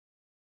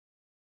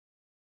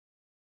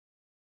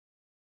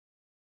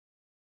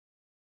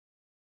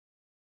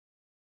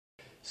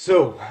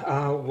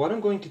What I'm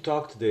going to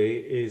talk today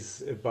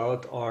is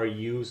about our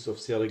use of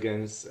C.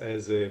 elegans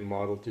as a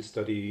model to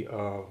study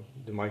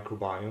the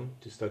microbiome,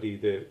 to study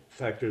the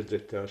factors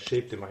that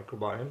shape the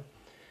microbiome.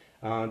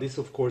 This,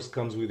 of course,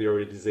 comes with the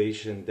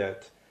realization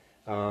that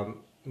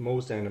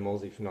most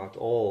animals, if not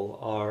all,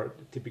 are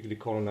typically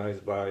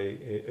colonized by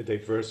a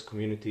diverse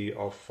community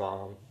of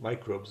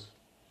microbes.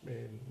 Uh,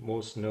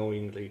 most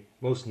known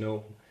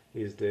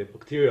is the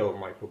bacterial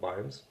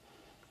microbiomes.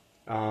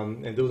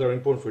 And those are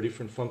important for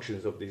different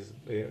functions of these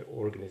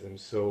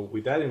organisms. So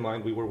with that in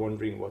mind, we were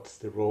wondering what's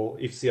the role,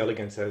 if C.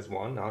 elegans has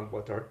one,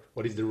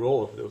 what is the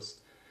role of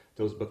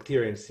those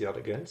bacteria in C.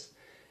 elegans?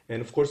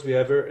 And of course, we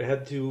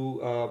had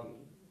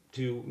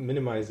to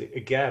minimize a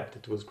gap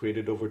that was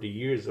created over the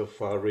years of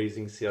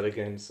raising C.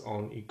 elegans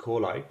on E.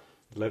 coli.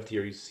 Left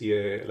here, you see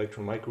an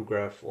electron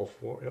micrograph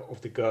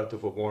of the gut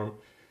of a worm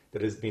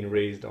that has been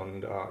raised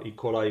on E.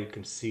 coli. You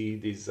can see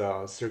these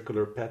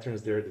circular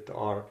patterns there that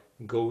are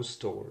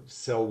ghost or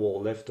cell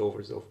wall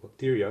leftovers of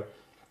bacteria.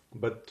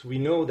 But we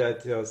know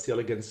that C.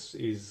 elegans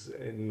is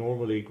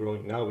normally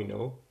growing, now we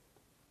know,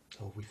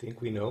 or we think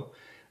we know,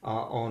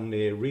 on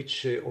a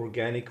rich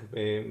organic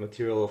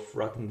material of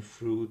rotten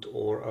fruit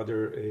or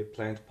other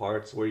plant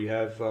parts where you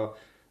have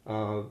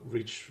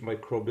rich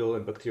microbial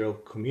and bacterial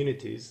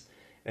communities.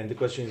 And the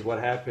question is, what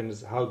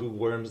happens? How do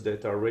worms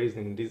that are raised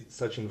in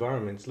such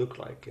environments look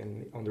like?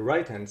 And on the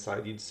right-hand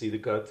side, you'd see the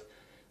gut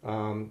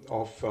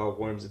of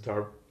worms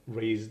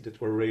that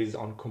were raised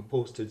on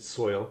composted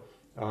soil,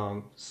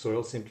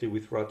 soil simply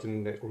with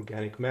rotten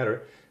organic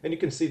matter. And you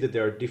can see that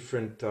there are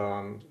different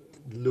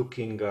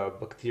looking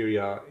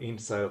bacteria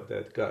inside of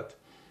that gut.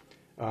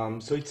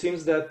 So it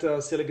seems that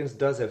C. elegans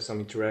does have some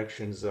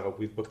interactions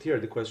with bacteria.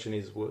 The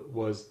question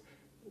was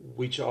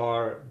which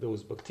are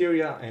those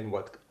bacteria and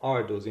what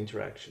are those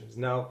interactions?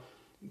 Now,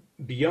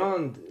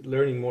 beyond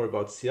learning more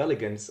about C.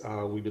 elegans,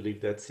 we believe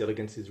that C.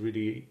 elegans is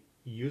really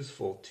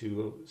useful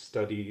to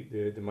study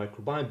the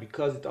microbiome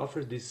because it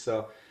offers this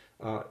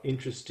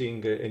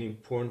interesting and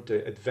important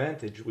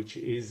advantage, which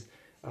is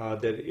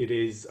that it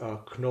is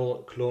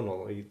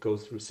clonal. It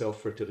goes through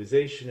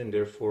self-fertilization, and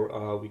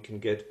therefore we can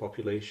get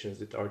populations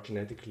that are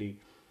genetically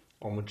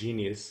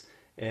homogeneous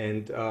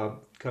and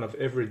kind of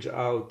average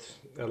out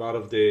a lot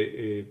of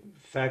the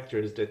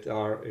factors that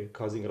are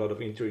causing a lot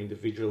of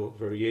inter-individual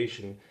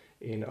variation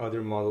in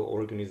other model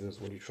organisms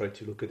when you try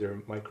to look at their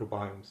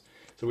microbiomes.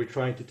 So we're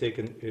trying to take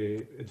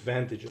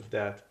advantage of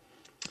that.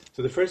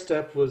 So the first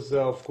step was,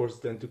 of course,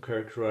 then to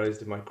characterize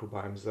the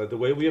microbiomes. The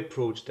way we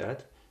approached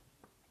that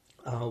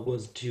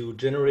was to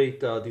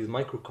generate these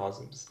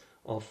microcosms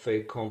of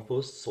a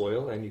compost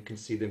soil, and you can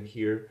see them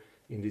here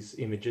in these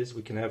images.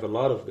 We can have a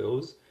lot of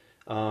those,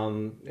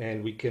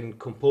 and we can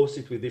compose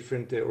it with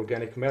different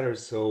organic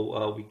matters,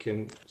 so we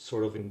can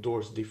sort of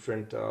endorse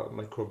different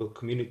microbial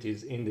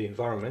communities in the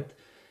environment.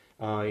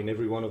 In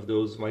every one of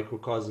those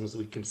microcosms,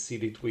 we can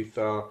seed it with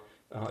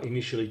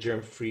initially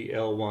germ-free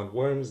L1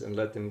 worms and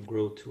let them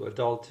grow to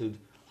adulthood,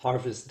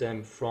 harvest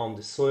them from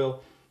the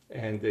soil,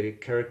 and they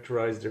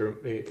characterize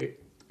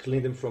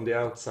clean them from the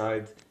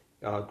outside,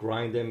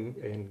 grind them,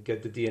 and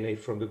get the DNA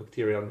from the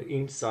bacteria on the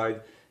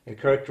inside, and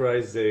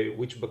characterize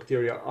which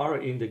bacteria are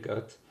in the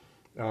gut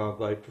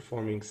by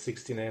performing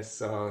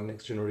 16S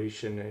next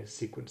generation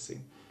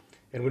sequencing.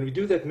 And when we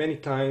do that many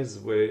times,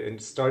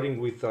 and starting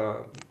with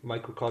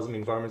microcosm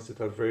environments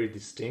that are very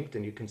distinct,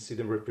 and you can see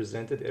them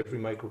represented, every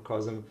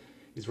microcosm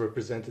is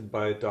represented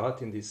by a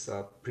dot in this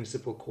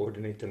principal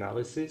coordinate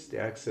analysis.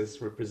 The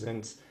axis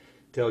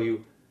tell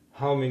you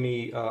how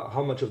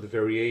much of the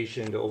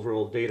variation, the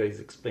overall data is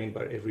explained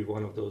by every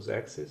one of those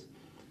axes.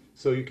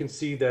 So you can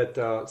see that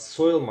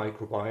soil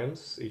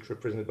microbiomes, each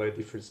represented by a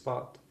different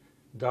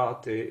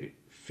dot,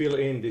 fill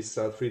in this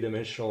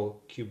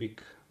three-dimensional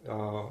cubic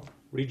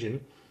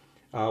region,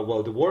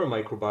 while the worm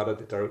microbiota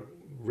that are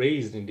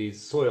raised in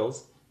these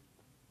soils,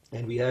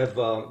 and we have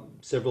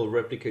several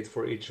replicates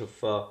for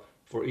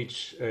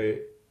each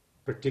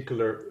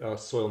particular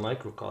soil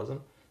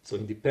microcosm, so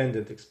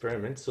independent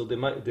experiments. So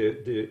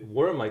the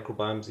worm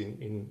microbiomes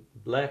in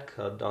black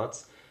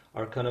dots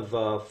are kind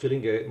of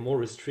filling a more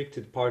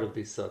restricted part of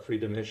this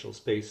three-dimensional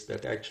space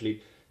that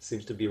actually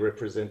seems to be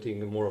representing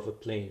more of a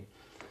plane.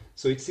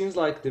 So it seems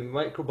like the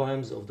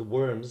microbiomes of the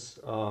worms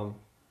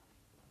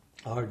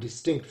are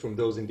distinct from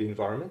those in the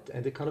environment,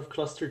 and they kind of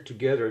clustered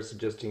together,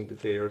 suggesting that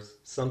there's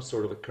some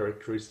sort of a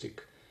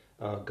characteristic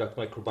gut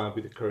microbiome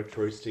with a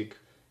characteristic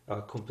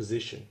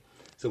composition.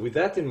 So with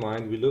that in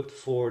mind, we looked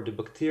for the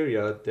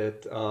bacteria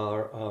that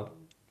are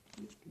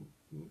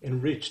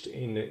enriched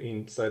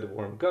inside the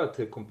worm gut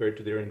compared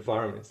to their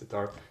environments, that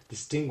are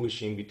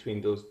distinguishing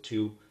between those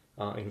two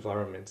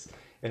environments.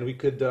 And we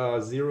could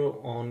zero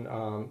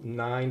on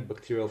 9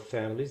 bacterial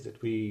families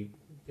that we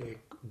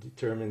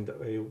determined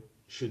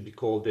should be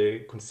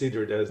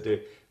considered as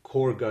the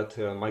core gut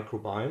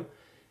microbiome.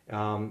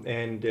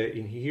 And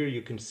in here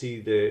you can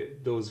see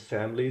those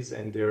families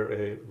and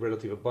their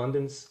relative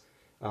abundance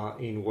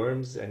in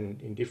worms,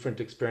 and in different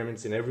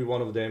experiments. In every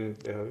one of them,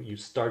 you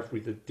start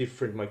with a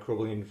different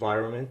microbial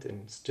environment,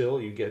 and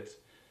still you get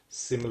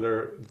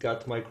similar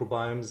gut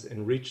microbiomes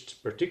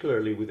enriched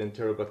particularly with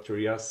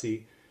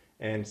Enterobacteriaceae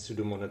and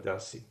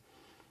Pseudomonadaceae.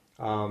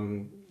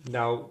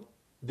 Now,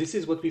 this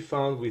is what we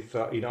found with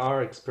in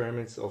our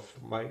experiments of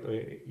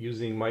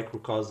using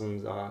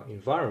microcosms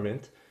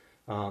environment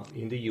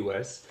in the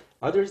US.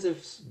 Others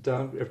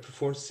have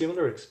performed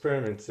similar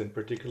experiments, and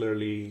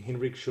particularly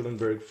Hinrich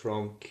Schulenberg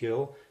from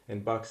Kiel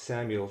and Bach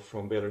Samuel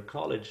from Baylor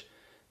College,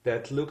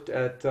 that looked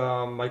at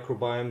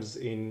microbiomes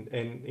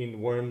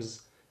in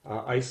worms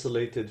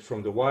isolated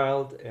from the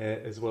wild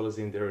as well as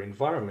in their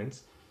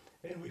environments.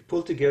 And we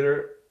pulled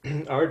together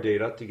our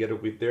data together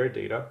with their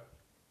data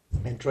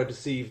and try to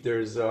see if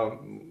there's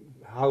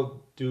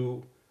how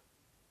do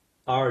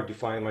our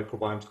defined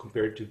microbiomes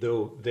compared to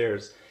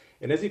theirs.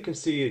 And as you can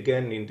see,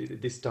 again, in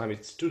this time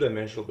it's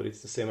two-dimensional, but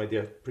it's the same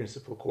idea,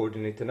 principal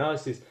coordinate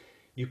analysis.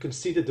 You can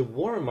see that the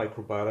worm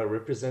microbiota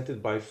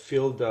represented by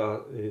filled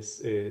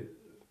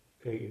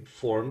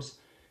forms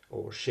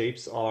or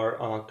shapes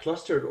are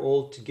clustered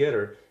all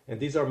together. And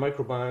these are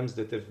microbiomes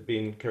that have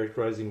been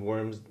characterizing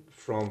worms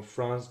from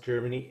France,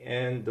 Germany,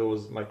 and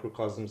those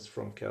microcosms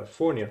from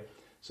California.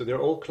 So they're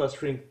all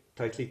clustering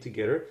tightly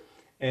together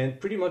and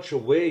pretty much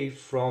away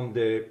from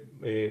the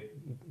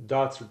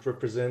dots that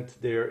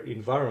represent their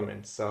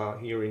environments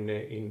here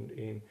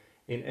in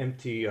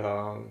empty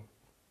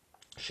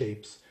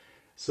shapes.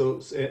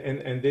 So,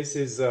 and this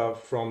is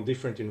from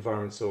different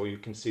environments. So you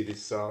can see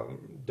this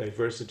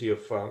diversity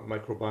of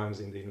microbiomes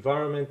in the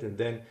environment, and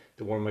then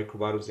the worm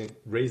microbiomes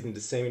raised in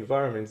the same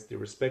environments, the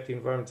respective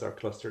environments are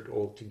clustered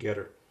all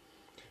together.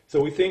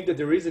 So we think that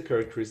there is a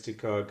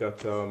characteristic gut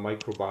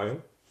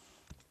microbiome.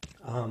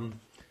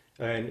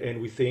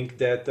 And we think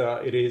that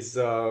it is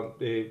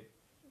a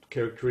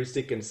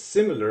characteristic and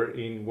similar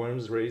in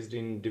worms raised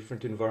in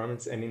different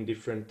environments and in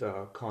different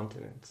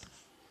continents.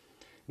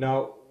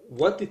 Now,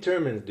 what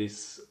determines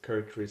this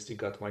characteristic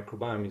gut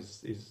microbiome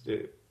is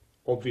the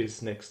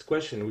obvious next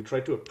question. We try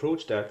to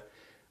approach that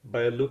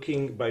by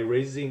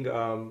raising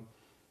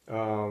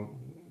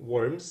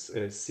worms,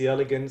 C.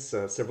 elegans,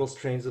 several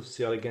strains of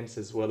C. elegans,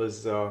 as well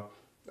as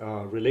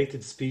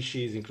related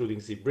species, including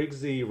Z.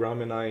 briggsii,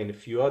 Ramenai, and a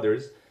few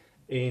others,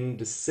 in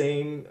the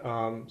same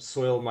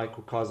soil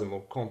microcosm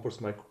or compost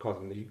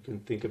microcosm. You can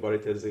think about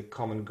it as a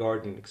common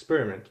garden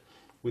experiment.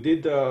 We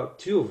did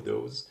 2 of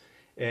those,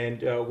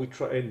 and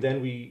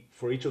then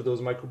for each of those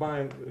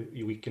microbiome,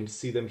 we can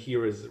see them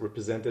here as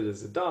represented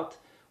as a dot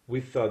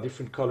with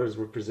different colors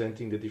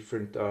representing the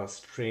different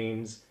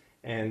strains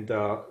and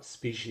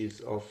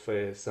species of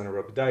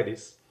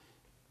Caenorhabditis.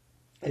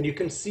 And you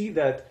can see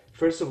that,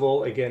 first of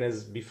all, again,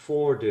 as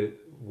before, the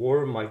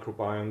worm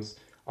microbiomes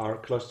are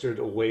clustered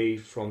away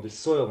from the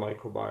soil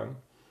microbiome.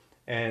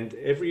 And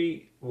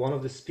every one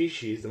of the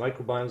species, the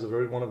microbiomes of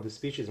every one of the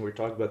species, and we're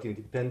talking about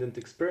independent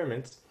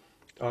experiments,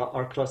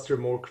 are clustered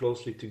more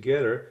closely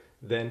together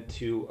than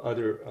to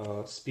other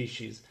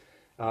species.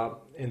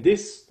 And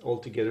this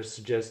altogether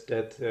suggests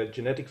that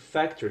genetic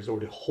factors or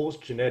the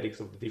host genetics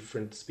of the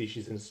different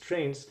species and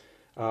strains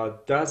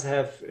does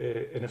have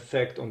an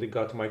effect on the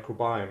gut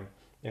microbiome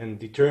and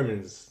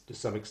determines to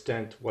some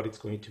extent what it's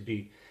going to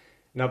be.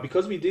 Now,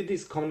 because we did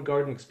these common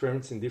garden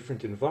experiments in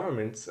different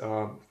environments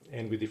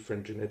and with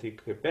different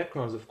genetic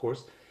backgrounds, of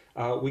course,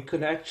 we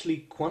can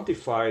actually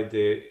quantify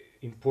the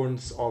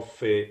importance of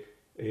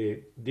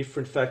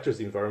different factors,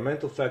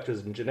 environmental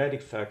factors and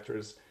genetic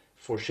factors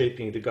for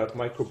shaping the gut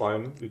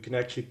microbiome. We can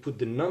actually put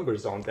the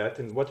numbers on that.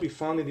 And what we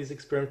found in this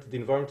experiment, the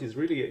environment is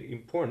really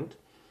important,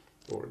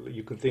 or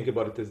you can think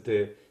about it as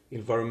the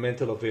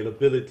environmental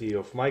availability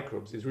of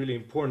microbes is really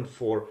important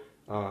for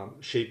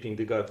shaping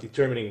the gut,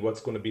 determining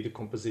what's going to be the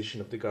composition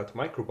of the gut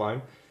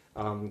microbiome.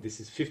 This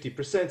is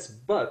 50%,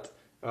 but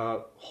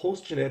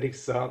host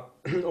genetics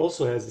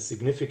also has a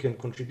significant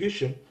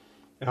contribution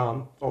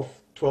of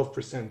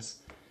 12%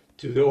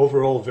 to the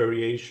overall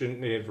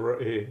variation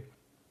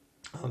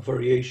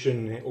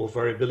or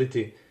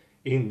variability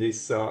in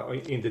this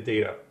in the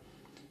data.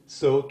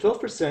 So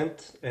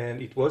 12%,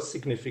 and it was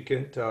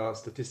significant,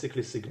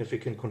 statistically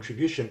significant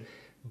contribution.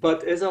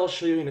 But as I'll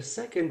show you in a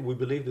second, we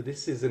believe that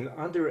this is an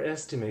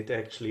underestimate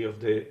actually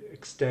of the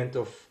extent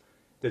of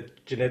the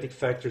genetic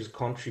factors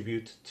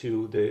contribute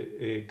to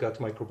the gut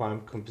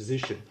microbiome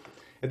composition.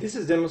 And this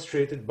is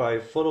demonstrated by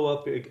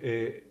follow-up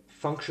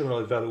functional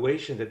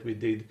evaluation that we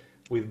did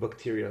with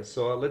bacteria.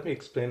 So let me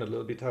explain a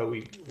little bit how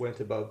we went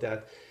about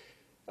that.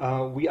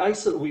 We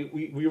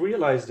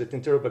realized that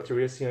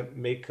Enterobacteriaceae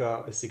make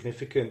a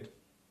significant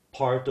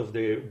part of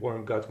the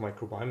worm gut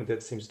microbiome, and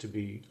that seems to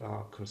be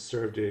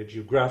conserved,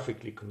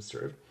 geographically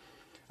conserved.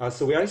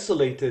 So we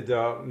isolated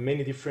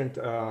many different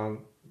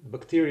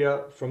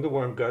bacteria from the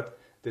worm gut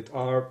that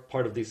are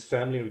part of this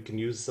family, and we can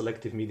use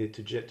selective media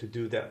to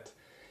do that.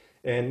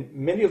 And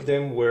many of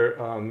them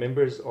were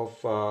members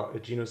of a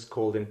genus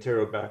called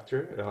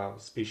Enterobacter.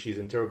 Species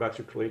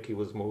Enterobacter cloacae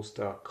was most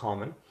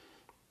common.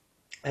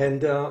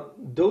 And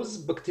those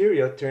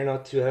bacteria turn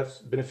out to have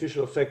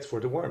beneficial effects for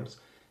the worms.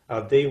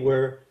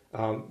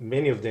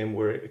 Many of them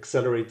were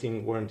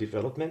accelerating worm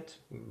development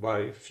by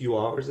a few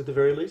hours at the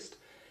very least.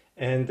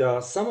 And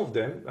some of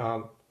them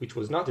which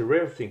was not a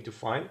rare thing to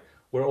find,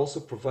 were also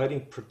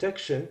providing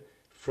protection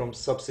from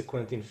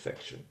subsequent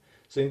infection.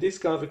 So in these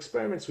kind of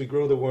experiments, we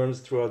grow the worms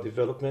throughout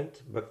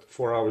development, but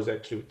 4 hours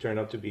actually turned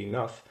out to be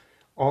enough.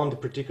 On the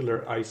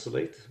particular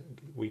isolate,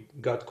 we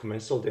got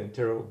commensal, the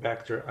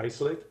Enterobacter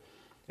isolate,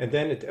 and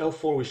then at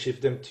L4 we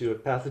shift them to a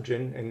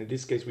pathogen, and in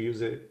this case we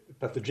use a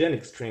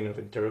pathogenic strain of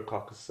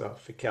Enterococcus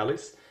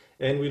faecalis,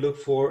 and we look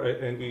for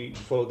and we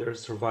follow their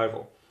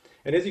survival.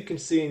 And as you can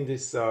see in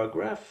this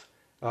graph,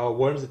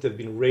 worms that have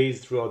been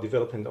raised throughout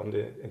development on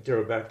the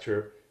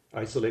Enterobacter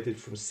isolated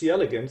from C.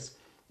 elegans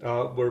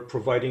were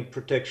providing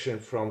protection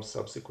from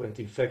subsequent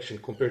infection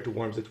compared to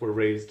worms that were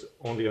raised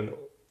only on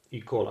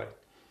E. coli.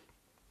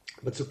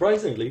 But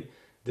surprisingly,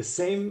 the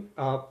same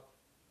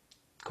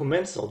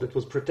commensal that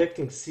was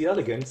protecting C.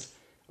 elegans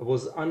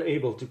was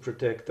unable to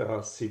protect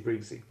C.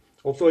 briggsii,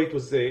 although it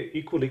was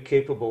equally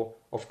capable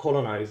of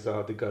colonize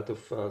the gut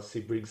of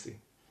C. briggsii.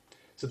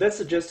 So that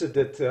suggested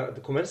that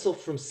the commensal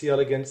from C.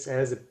 elegans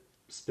has a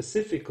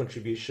specific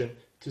contribution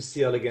to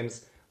C.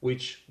 elegans,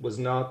 which was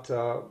not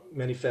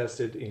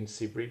manifested in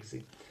C.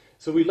 briggsii.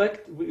 So we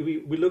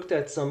looked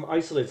at some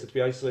isolates that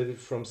we isolated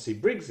from C.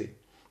 briggsii,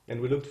 and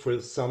we looked for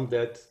some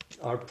that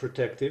are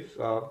protective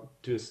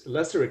to a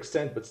lesser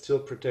extent, but still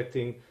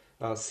protecting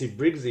C.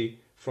 briggsii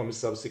from a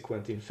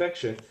subsequent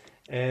infection.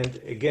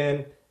 And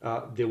again,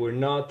 they were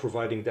not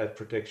providing that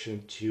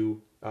protection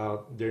to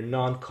their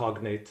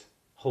non-cognate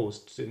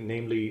hosts,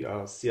 namely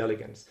C.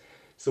 elegans.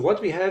 So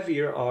what we have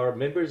here are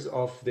members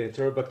of the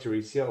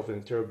Enterobacteriaceae of the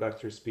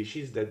Enterobacter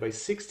species that by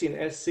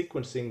 16S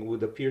sequencing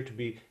would appear to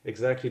be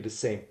exactly the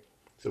same.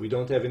 So we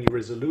don't have any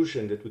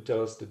resolution that would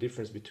tell us the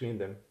difference between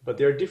them, but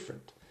they're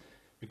different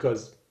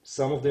because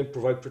some of them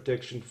provide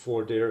protection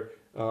for their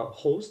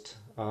host,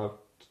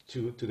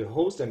 to the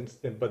host,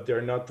 but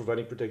they're not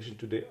providing protection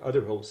to the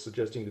other host,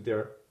 suggesting that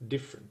they're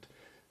different.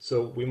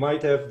 So we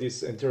might have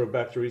these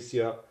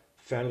Enterobacteriaceae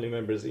family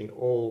members in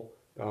all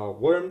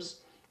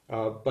worms,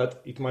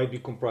 but it might be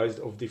comprised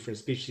of different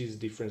species,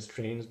 different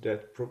strains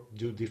that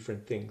do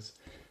different things.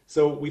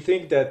 So we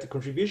think that the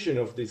contribution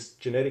of these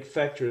genetic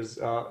factors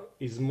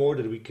is more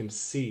that we can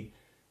see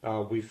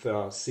with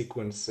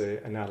sequence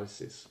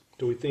analysis.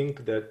 So we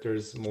think that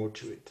there's more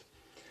to it.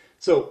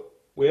 So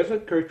we have a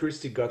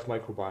characteristic gut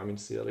microbiome in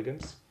C.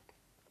 elegans.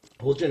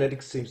 Whole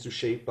genetics seems to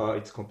shape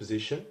its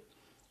composition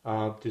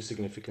to a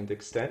significant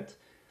extent.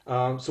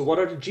 So what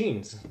are the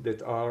genes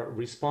that are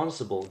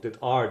responsible, that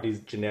are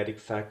these genetic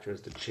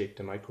factors that shape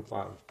the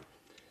microbiome?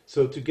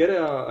 So to get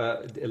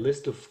a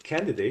list of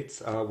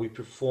candidates, we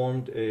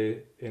performed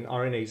an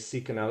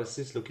RNA-seq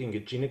analysis looking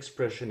at gene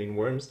expression in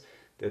worms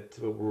that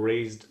were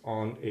raised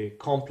on a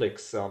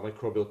complex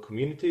microbial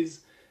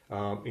communities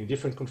in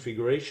different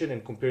configuration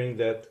and comparing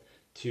that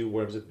to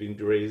worms that have been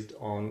raised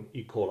on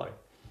E. coli.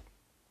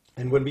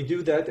 And when we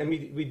do that, and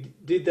we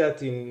did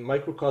that in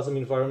microcosm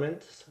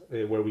environments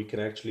where we can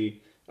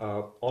actually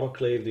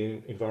autoclave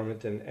the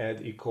environment and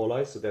add E.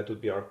 coli, so that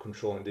would be our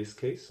control in this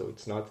case. So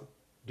it's not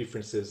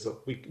differences.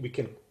 We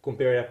can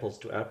compare apples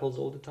to apples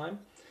all the time.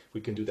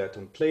 We can do that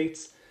on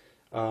plates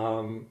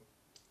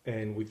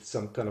and with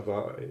some kind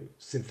of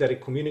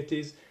synthetic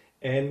communities.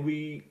 And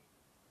we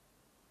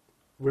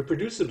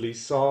reproducibly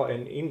saw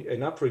an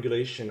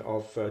upregulation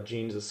of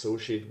genes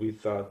associated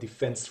with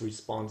defense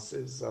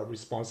responses,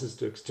 responses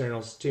to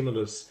external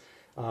stimulus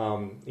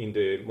in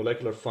the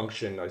molecular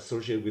function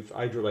associated with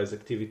hydrolyze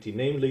activity,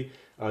 namely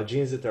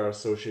genes that are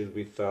associated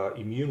with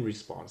immune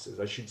responses.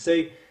 I should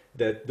say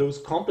that those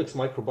complex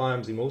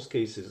microbiomes in most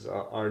cases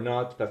are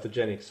not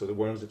pathogenic, so the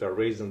worms that are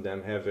raised on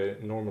them have a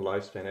normal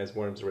lifespan as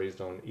worms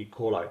raised on E.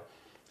 coli.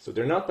 So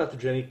they're not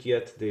pathogenic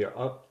yet, they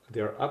are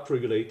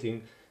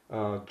upregulating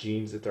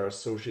genes that are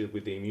associated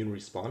with the immune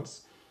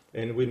response.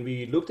 And when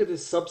we looked at a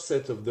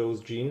subset of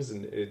those genes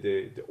and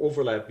the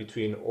overlap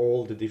between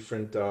all the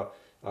different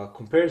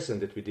comparison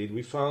that we did,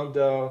 we found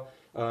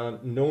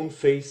known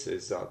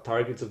faces,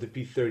 targets of the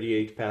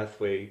P38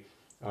 pathway,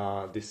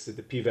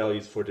 the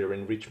p-values for their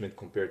enrichment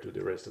compared to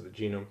the rest of the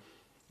genome,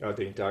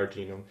 the entire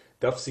genome,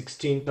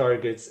 DUF16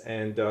 targets,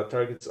 and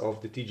targets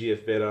of the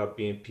TGF-beta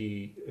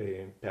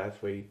BMP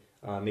pathway,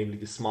 namely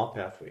the SMA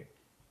pathway.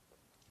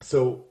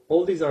 So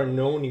all these are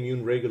known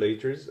immune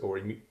regulators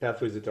or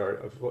pathways that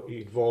are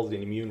involved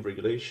in immune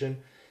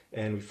regulation,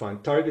 and we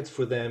find targets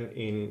for them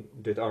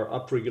that are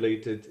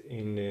upregulated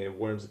in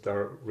worms that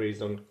are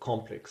raised on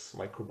complex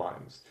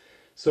microbiomes.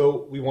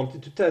 So we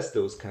wanted to test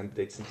those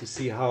candidates and to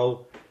see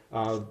how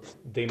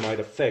they might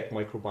affect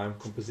microbiome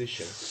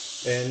composition.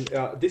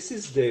 And this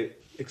is the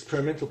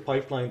experimental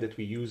pipeline that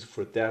we use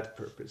for that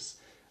purpose.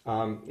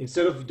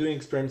 Instead of doing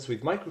experiments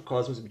with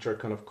microcosms, which are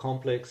kind of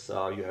complex,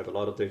 you have a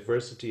lot of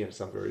diversity and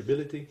some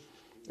variability,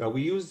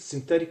 we used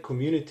synthetic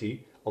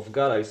community of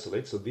gut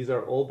isolates. So these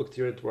are all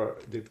bacteria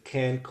that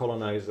can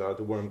colonize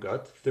the worm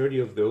gut, 30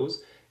 of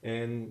those,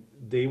 and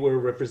they were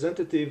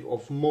representative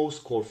of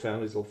most core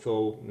families,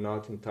 although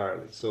not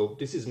entirely. So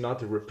this is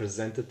not a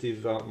representative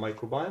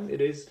microbiome. It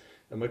is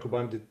a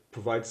microbiome that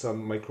provides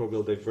some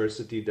microbial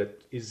diversity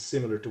that is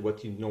similar to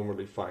what you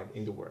normally find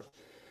in the worm.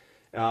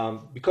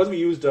 Because we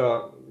used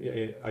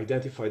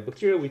identified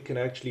bacteria, we can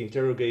actually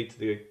interrogate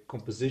the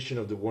composition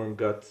of the worm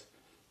gut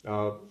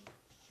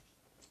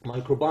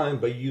microbiome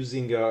by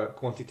using a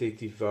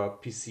quantitative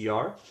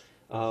PCR,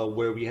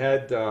 where we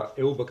had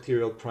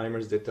eubacterial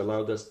primers that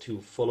allowed us to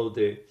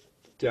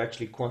to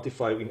actually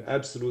quantify in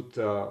absolute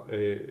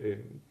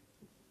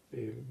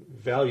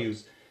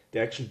values the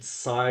actual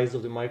size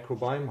of the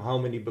microbiome, how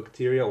many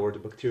bacteria or the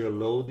bacterial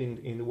load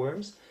in the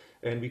worms.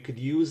 And we could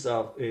use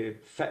a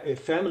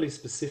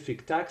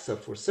family-specific taxa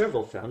for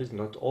several families,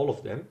 not all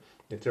of them,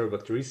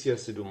 Enterobacteriaceae,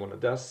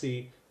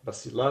 Pseudomonadaceae,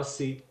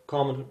 Bacilli,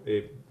 common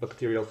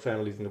bacterial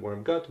families in the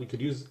worm gut. We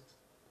could use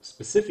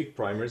specific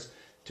primers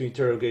to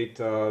interrogate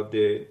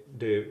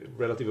the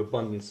relative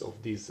abundance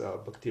of these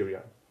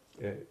bacteria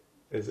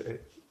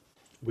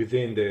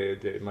within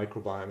the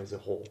microbiome as a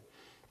whole.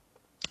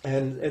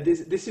 And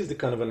this is the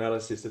kind of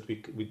analysis that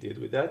we did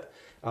with that.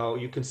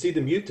 You can see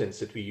the mutants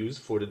that we use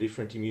for the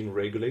different immune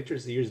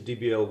regulators. Here's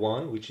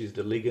DBL1, which is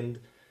the ligand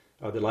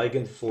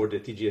for the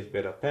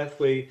TGF-beta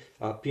pathway,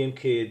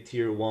 PMK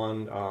tier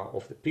 1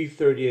 of the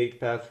P38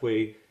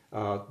 pathway,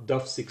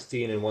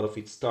 DUF16 and one of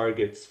its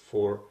targets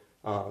for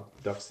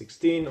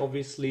DUF16,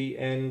 obviously,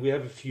 and we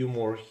have a few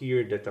more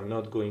here that I'm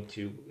not going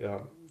to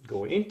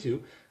go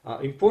into.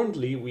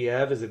 Importantly, we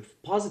have as a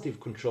positive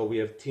control, we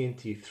have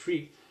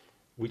TNT3,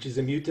 which is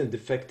a mutant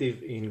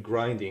defective in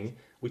grinding,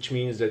 which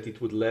means that it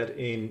would let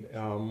in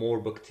more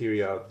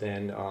bacteria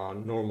than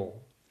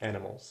normal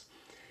animals.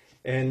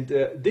 And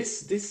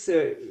this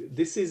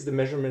is the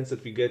measurements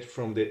that we get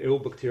from the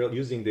eubacterial,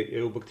 using the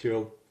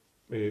eubacterial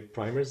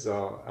primers,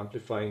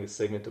 amplifying a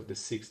segment of the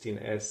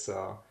 16S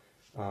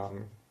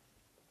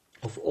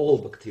of all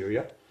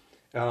bacteria.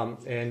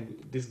 And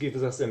this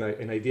gives us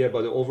an idea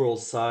about the overall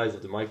size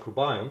of the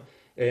microbiome.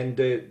 And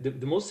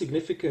the most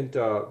significant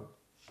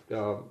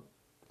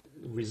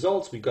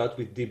results we got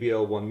with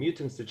DBL1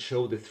 mutants that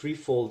show the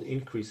threefold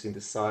increase in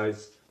the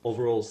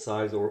overall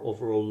size or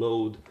overall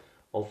load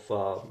of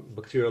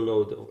bacterial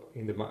load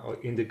in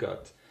the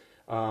gut.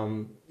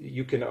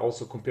 You can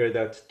also compare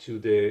that to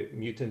the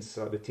mutants,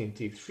 the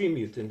TNT3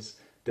 mutants,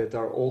 that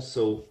are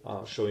also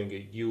showing a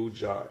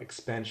huge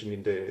expansion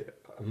in the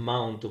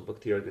amount of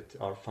bacteria that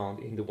are found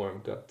in the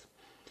worm gut.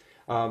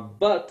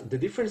 But the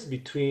difference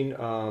between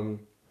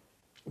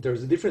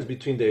there's a difference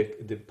between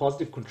the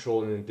positive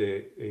control and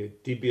the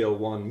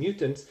DBL1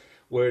 mutants,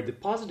 where the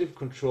positive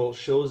control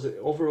shows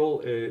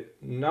overall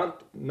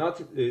not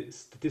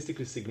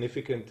statistically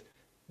significant,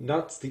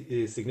 not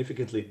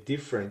significantly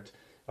different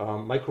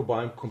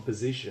microbiome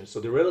composition. So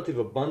the relative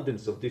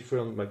abundance of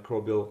different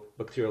microbial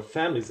bacterial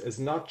families has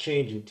not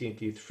changed in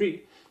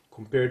TNT3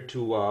 compared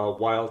to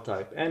wild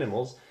type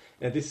animals.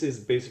 And this is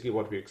basically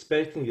what we're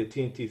expecting. The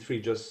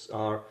TNT3 just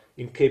are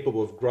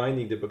incapable of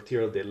grinding the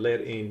bacteria. They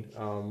let in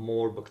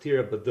more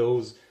bacteria, but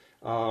those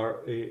are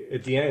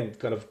at the end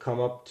kind of come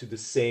up to the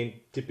same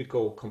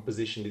typical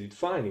composition that you'd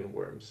find in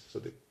worms.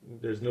 So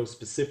there's no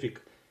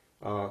specific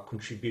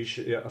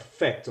contribution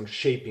effect on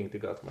shaping the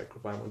gut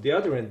microbiome. On the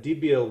other hand,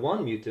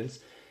 DBL1 mutants,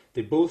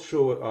 they both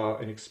show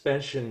an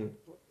expansion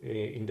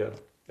in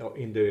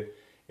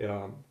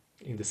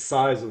the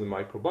size of the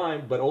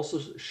microbiome, but also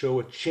show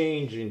a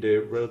change in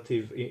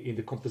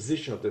the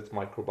composition of that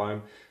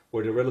microbiome,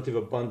 where the relative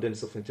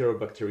abundance of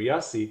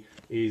Enterobacteriaceae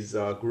is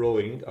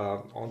growing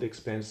on the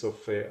expense of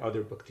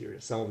other bacteria.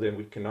 Some of them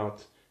we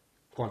cannot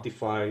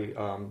quantify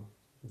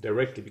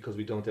directly because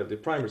we don't have the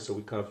primers, so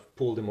we kind of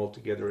pull them all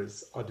together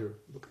as other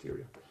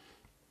bacteria.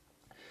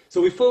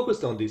 So we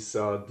focused on this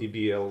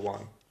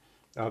DBL1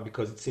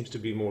 because it seems to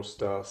be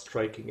most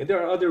striking. And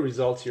there are other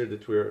results here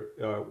that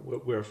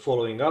we're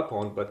following up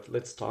on, but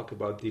let's talk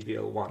about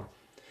DBL1.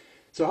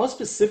 So how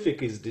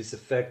specific is this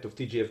effect of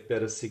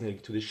TGF-beta signaling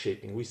to the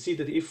shaping? We see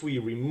that if we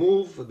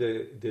remove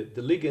the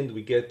ligand,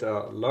 we get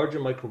a larger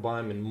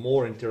microbiome and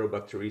more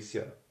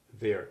Enterobacteriaceae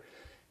there.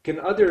 Can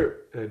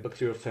other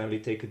bacterial family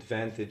take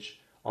advantage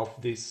of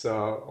this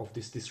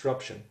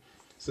disruption?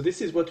 So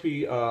this is what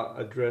we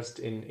addressed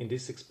in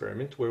this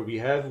experiment, where we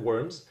have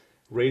worms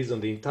raised on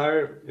the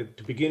entire,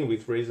 to begin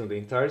with, raised on the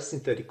entire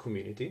synthetic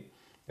community.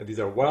 And these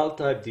are wild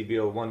type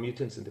DBL1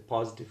 mutants in the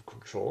positive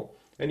control.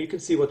 And you can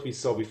see what we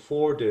saw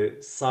before, the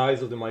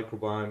size of the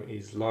microbiome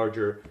is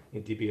larger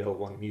in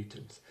DBL1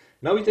 mutants.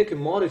 Now we take a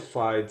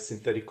modified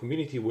synthetic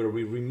community where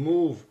we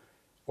remove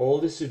all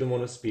the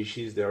Pseudomonas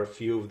species, there are a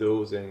few of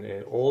those,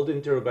 and all the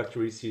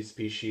Enterobacteriaceae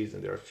species,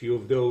 and there are a few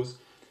of those.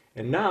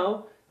 And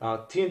now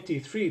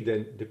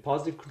TNT3, the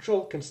positive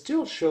control, can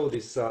still show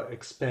this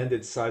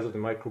expanded size of the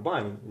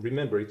microbiome.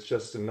 Remember, it's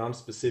just a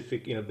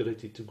non-specific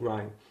inability to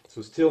grind.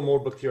 So still more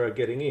bacteria are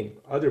getting in,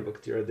 other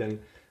bacteria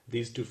than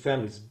these two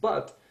families.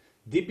 But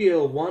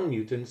DBL1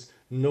 mutants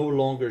no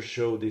longer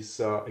show this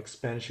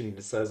expansion in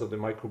the size of the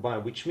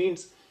microbiome, which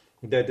means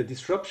that the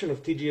disruption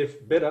of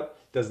TGF-beta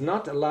does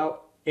not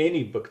allow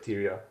any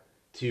bacteria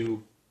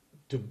to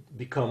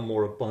become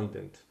more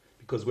abundant.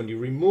 Because when you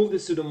remove the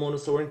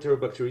Pseudomonas or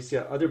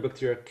Enterobacteriaceae, other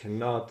bacteria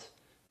cannot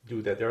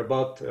do that. There are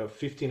about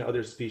 15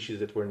 other species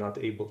that were not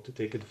able to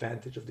take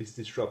advantage of this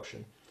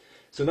disruption.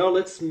 So now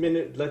let's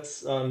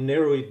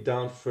narrow it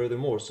down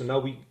furthermore. So now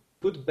we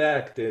put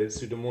back the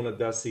Pseudomonas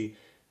dacii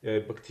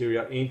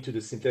bacteria into the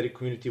synthetic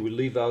community. We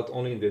leave out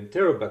only in the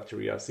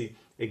Enterobacteriaceae.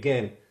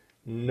 Again,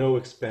 no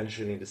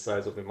expansion in the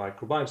size of the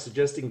microbiome,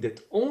 suggesting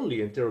that only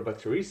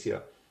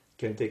Enterobacteriaceae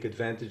can take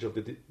advantage of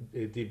the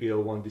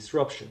DBL1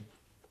 disruption.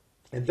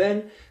 And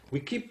then we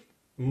keep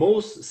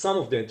some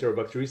of the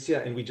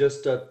Enterobacteriaceae, and we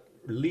just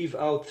leave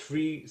out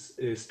 3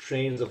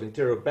 strains of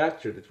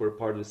Enterobacter that were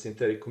part of the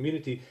synthetic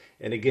community,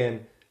 and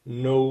again,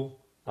 no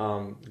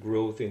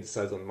growth in the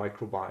size of the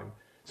microbiome.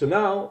 So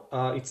now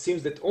it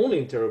seems that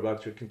only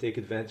Enterobacter can take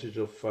advantage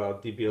of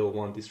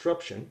DBL1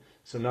 disruption.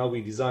 So now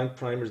we design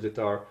primers that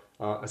are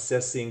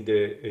assessing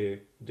the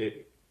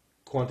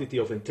quantity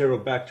of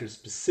Enterobacter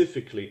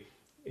specifically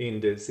in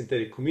the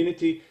synthetic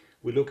community.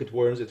 We look at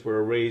worms that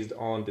were raised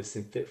on the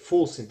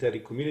full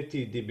synthetic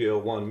community,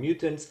 DBL1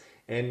 mutants,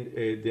 and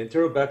the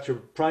Enterobacter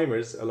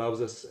primers allow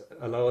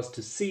us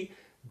to see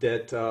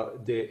that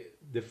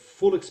the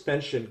full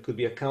expansion could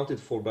be accounted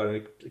for by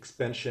an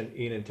expansion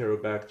in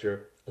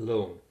Enterobacter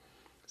alone.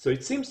 So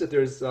it seems that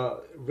there's a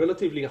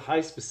relatively high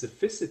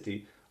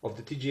specificity of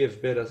the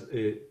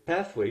TGF-beta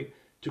pathway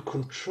to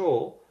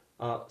control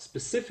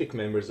specific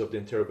members of the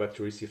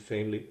Enterobacteriaceae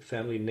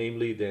family,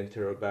 namely the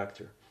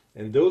Enterobacter.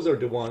 And those are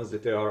the ones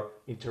that are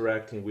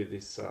interacting with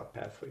this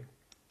pathway.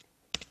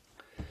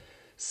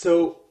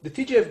 So the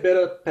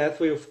TGF-beta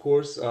pathway, of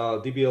course,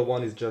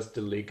 DBL1 is just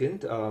the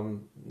ligand.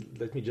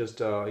 Let me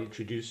just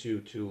introduce you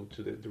to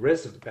the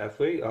rest of the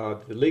pathway.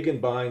 The ligand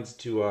binds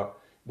to,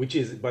 which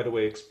is, by the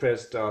way,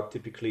 expressed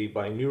typically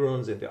by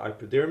neurons in the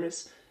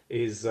hypodermis,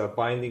 is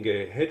binding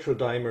a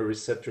heterodimer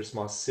receptor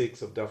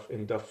SMAS6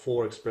 and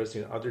DAF4 expressed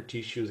in other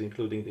tissues,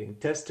 including the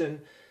intestine.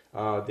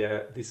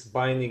 This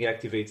binding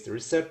activates the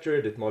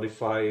receptor that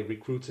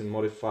recruits and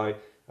modify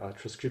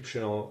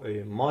transcriptional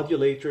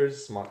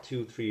modulators,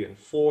 SMA2, 3, and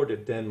 4,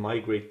 that then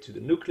migrate to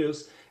the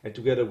nucleus, and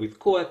together with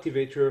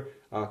co-activator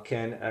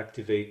can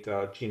activate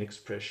gene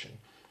expression.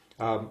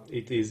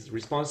 It is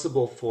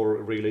responsible for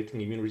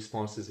regulating immune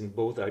responses in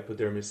both the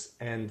hypodermis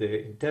and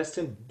the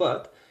intestine,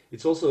 but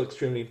it's also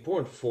extremely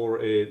important for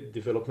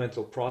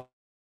developmental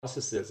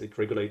processes. It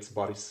regulates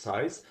body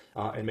size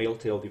and male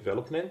tail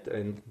development,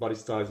 and body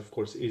size, of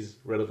course, is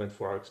relevant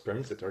for our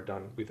experiments that are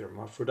done with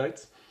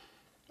hermaphrodites.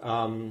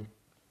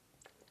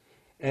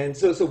 And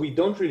so we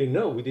didn't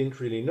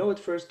really know at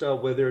first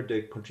whether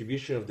the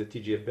contribution of the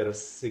TGF-beta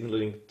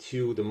signaling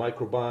to the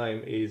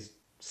microbiome is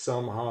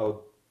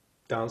somehow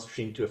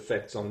downstream to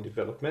effects on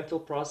developmental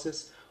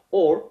process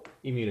or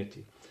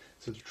immunity.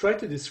 So to try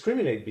to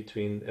discriminate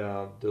between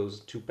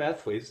those two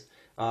pathways,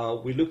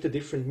 we looked at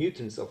different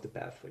mutants of the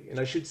pathway. And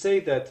I should say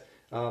that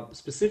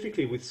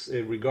specifically with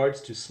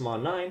regards to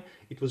SMA9,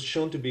 it was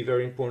shown to be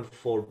very important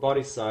for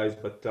body size,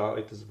 but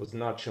it was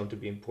not shown to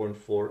be important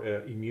for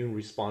immune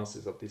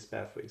responses of this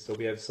pathway. So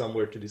we have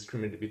somewhere to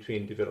discriminate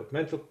between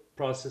developmental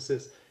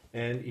processes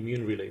and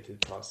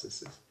immune-related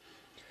processes.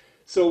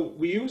 So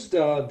we used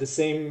the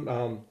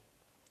same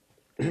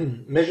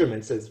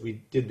measurements as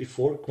we did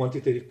before,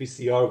 quantitative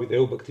PCR with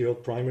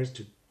eubacterial primers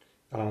to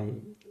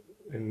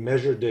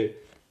measure the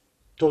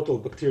total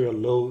bacterial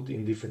load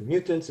in different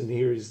mutants, and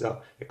here is the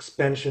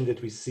expansion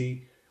that we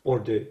see, or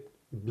the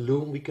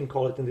bloom we can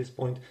call it in this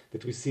point,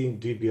 that we see in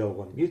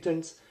DBL1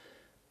 mutants.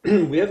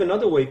 We have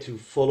another way to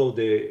follow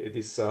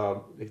this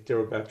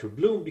Enterobacter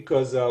bloom,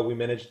 because we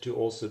managed to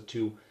also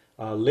to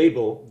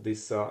label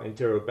this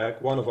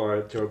one of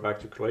our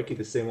Enterobacter cloacae,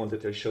 the same one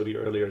that I showed you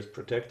earlier, as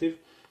protective.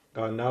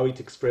 Now it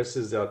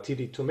expresses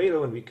TD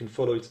tomato, and we can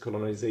follow its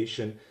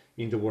colonization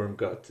in the worm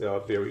gut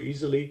very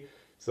easily.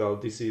 So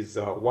this is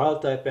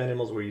wild type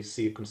animals where you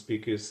see a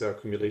conspicuous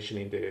accumulation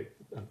in the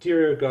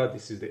anterior gut.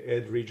 This is the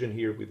head region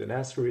here with an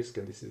asterisk,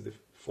 and this is the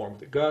form of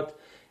the gut.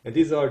 And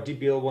these are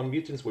DBL1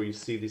 mutants where you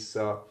see this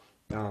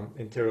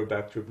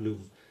Enterobacter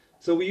bloom.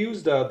 So we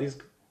used these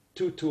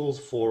two tools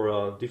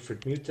for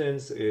different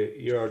mutants.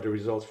 Here are the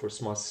results for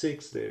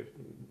SMAS6. The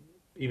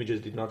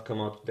images did not come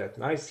out that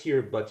nice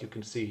here, but you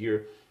can see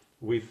here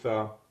with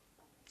the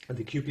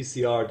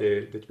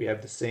qPCR that we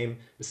have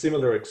a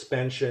similar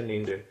expansion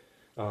in the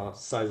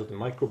size of the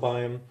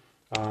microbiome.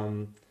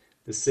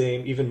 The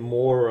same, even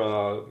more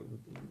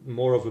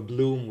of a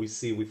bloom we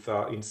see with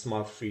in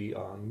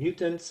SMA3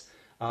 mutants,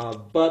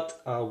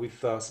 but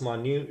with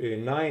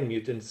SMA9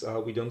 mutants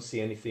we don't see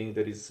anything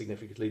that is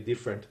significantly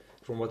different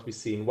from what we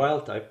see in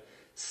wild type,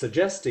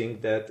 suggesting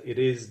that it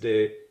is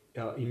the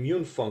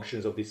immune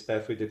functions of this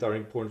pathway that are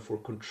important for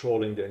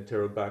controlling the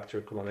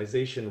Enterobacter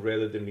colonization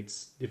rather than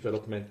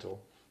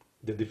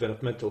the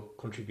developmental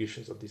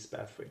contributions of this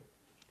pathway.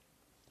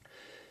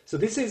 So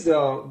this is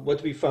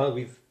what we found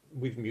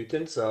with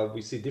mutants.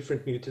 We see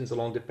different mutants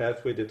along the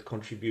pathway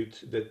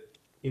that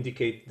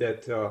indicate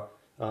that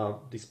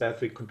this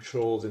pathway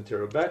controls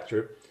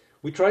Enterobacter.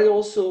 We tried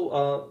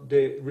also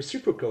the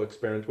reciprocal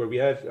experiment where we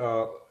have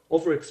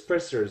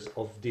overexpressors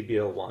of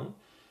DBL1.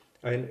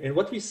 And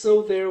what we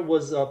saw there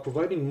was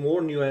providing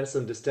more nuanced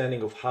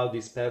understanding of how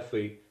this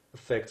pathway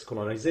affects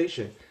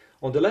colonization.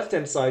 On the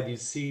left-hand side, you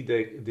see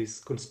this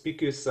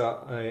conspicuous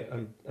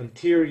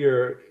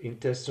anterior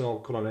intestinal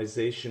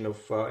colonization of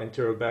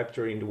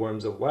Enterobacter in the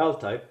worms of wild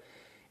type.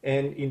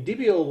 And in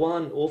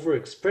DBL1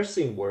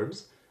 overexpressing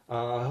worms,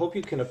 I hope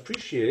you can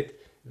appreciate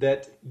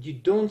that you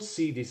don't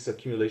see this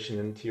accumulation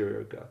in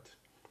anterior gut.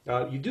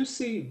 You do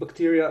see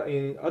bacteria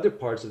in other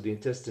parts of the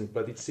intestine,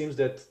 but it seems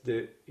that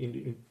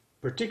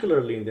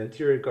particularly in the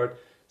anterior gut,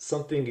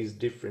 something is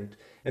different.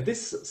 And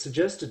this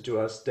suggested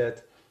to us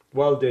that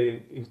while the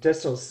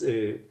intestinal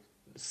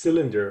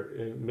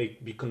cylinder may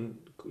be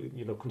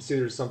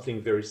considered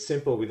something very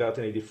simple without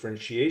any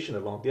differentiation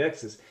along the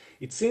axis,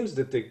 it seems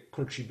that the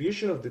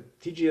contribution of the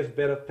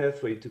TGF-beta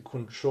pathway to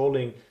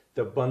controlling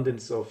the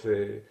abundance of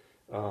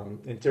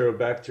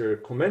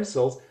Enterobacter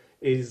commensals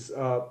is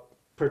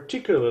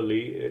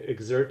particularly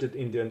exerted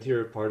in the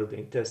anterior part of the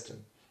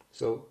intestine.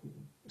 So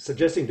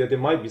suggesting that there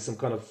might be some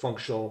kind of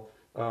functional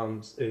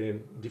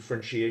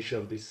differentiation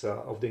of this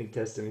of the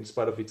intestine in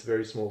spite of its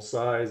very small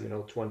size,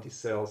 20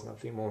 cells,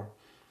 nothing more.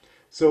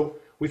 So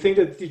we think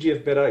that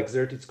TGF-beta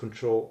exerts its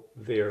control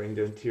there in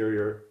the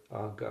anterior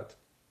gut.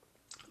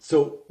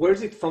 So where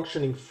is it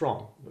functioning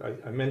from?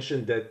 I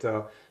mentioned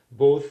that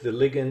both the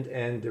ligand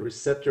and the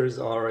receptors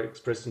are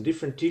expressed in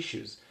different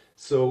tissues.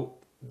 So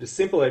the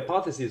simple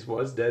hypothesis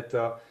was that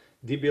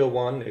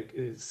DBL1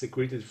 is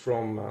secreted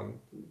from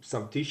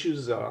some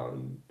tissues,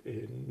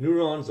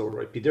 neurons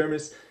or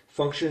epidermis,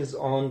 functions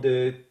on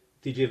the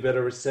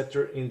TGF-beta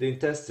receptor in the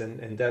intestine,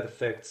 and that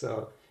affects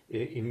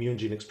immune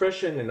gene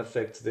expression and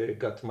affects the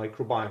gut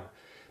microbiome.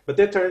 But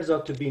that turns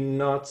out to be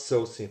not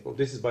so simple.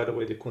 This is, by the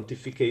way, the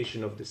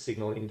quantification of the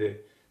signal in the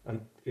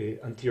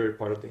anterior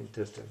part of the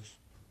intestine.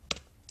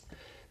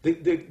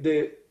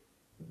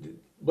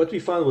 What we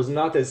found was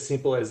not as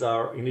simple as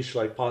our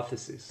initial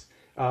hypothesis.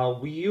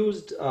 We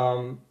used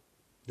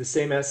the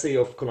same assay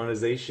of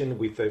colonization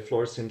with a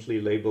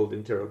fluorescently labeled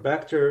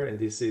Enterobacter, and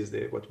this is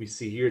what we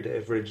see here, the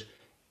average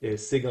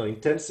signal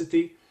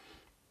intensity.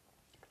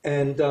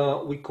 And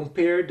we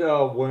compared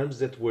worms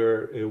that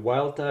were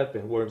wild type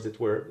and worms that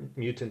were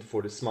mutant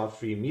for the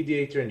SMAD3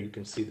 mediator, and you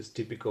can see this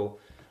typical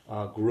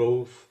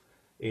growth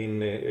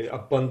in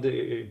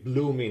abundant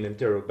bloom in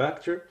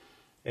Enterobacter.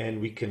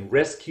 And we can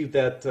rescue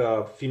that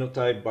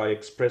phenotype by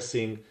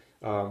expressing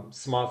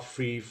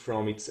SMAD3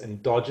 from its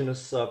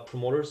endogenous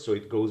promoter, so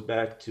it goes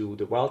back to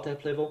the wild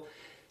type level.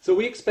 So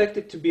we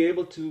expected to be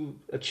able to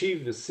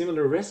achieve a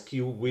similar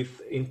rescue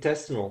with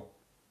intestinal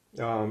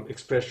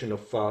expression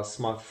of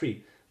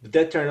SMAD3. But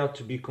that turned out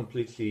to be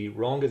completely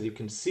wrong. As you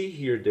can see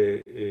here,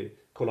 the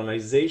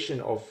colonization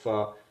of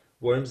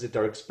worms that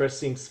are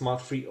expressing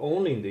SMAD3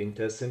 only in the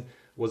intestine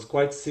was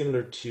quite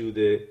similar to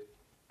the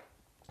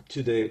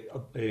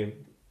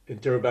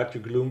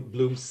Enterobacter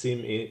bloom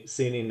seen in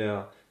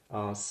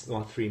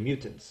SMAD3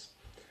 mutants.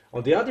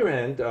 On the other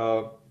hand,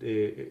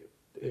 the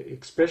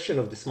expression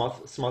of the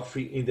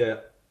SMAD3 in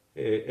the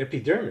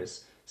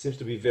epidermis seems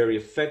to be very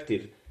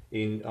effective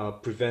in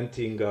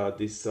preventing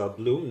this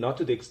bloom, not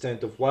to the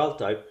extent of wild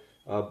type,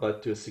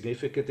 but to a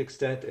significant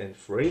extent. And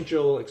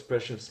pharyngeal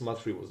expression of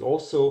SMAD3 was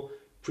also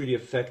pretty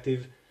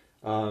effective,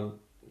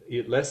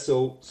 less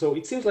so. So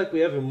it seems like we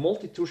have a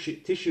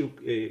multi-tissue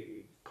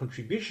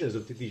contributions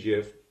of the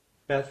TGF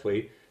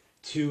pathway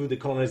to the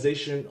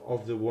colonization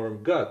of the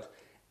worm gut.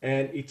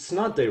 And it's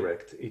not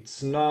direct.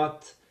 It's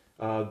not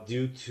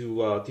due to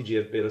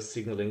TGF-beta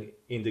signaling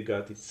in the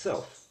gut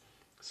itself.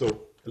 So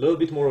a little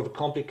bit more of a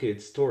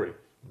complicated story,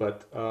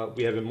 but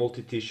we have a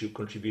multi-tissue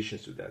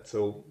contributions to that.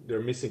 So there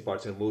are missing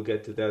parts, and we'll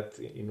get to that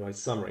in my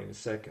summary in a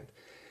second.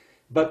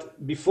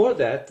 But before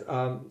that,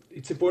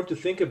 it's important to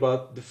think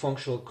about the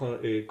functional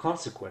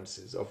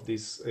consequences of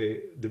this,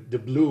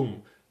 the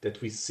bloom that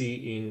we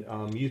see in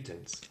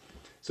mutants.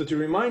 So to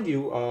remind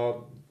you,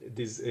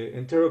 these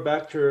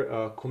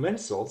Enterobacter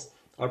commensals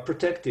are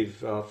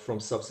protective from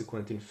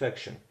subsequent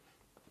infection.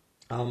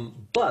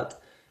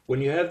 But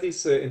when you have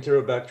this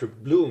Enterobacter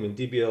bloom in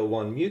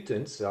DBL1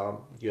 mutants,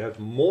 you have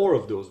more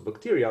of those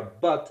bacteria,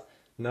 but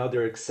now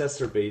they're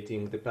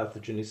exacerbating the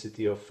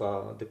pathogenicity of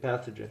the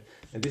pathogen.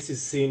 And this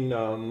is seen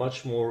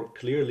much more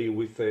clearly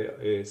with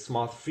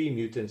SMAD3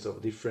 mutants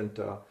of different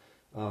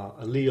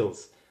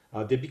alleles.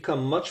 They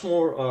become much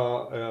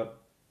more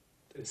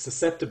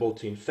susceptible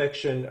to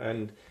infection,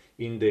 and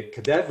in the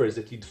cadavers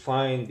that you'd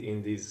find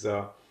in these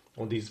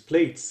on these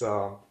plates,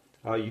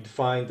 you'd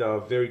find a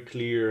very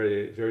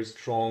clear, very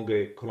strong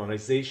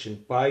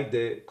colonization by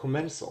the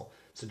commensal,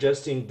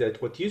 suggesting that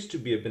what used to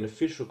be a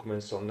beneficial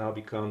commensal now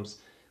becomes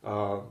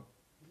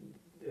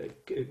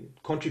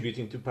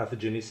contributing to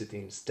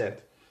pathogenicity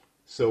instead.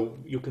 So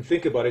you can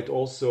think about it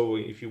also,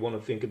 if you want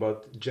to think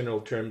about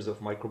general terms of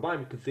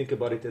microbiome, you can think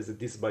about it as a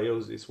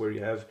dysbiosis, where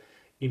you have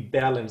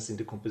imbalance in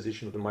the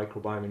composition of the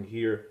microbiome, and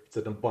here it's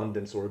an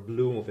abundance or a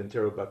bloom of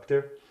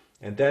Enterobacter,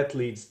 and that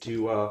leads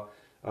to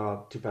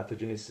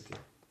pathogenicity.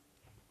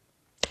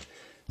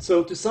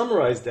 So to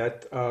summarize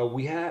that,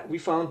 we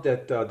found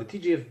that the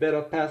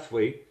TGF-beta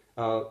pathway,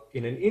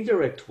 in an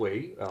indirect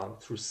way,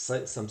 through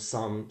some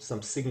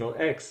signal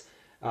X,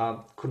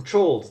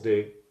 controls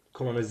the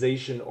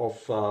colonization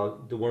of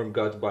the worm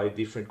gut by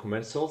different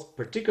commensals,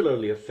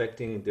 particularly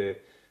affecting the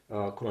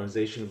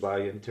colonization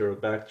by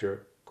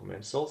Enterobacter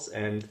commensals.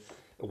 And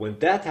when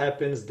that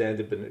happens, then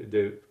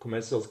the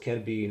commensals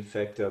can be in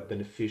fact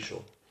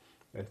beneficial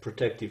and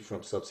protective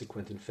from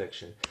subsequent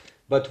infection.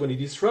 But when you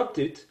disrupt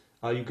it,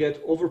 you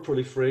get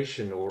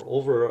overproliferation or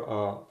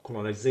over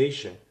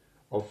colonization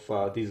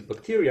of these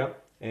bacteria,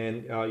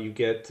 and you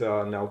get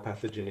now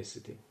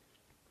pathogenicity.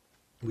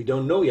 We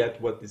don't know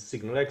yet what is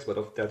signal X,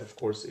 but that of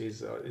course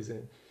is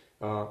an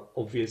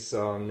obvious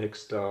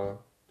next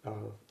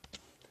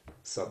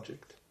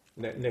subject,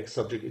 next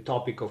subject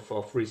topic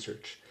of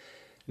research.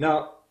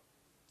 Now,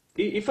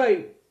 if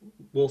I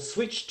will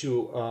switch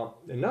to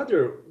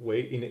another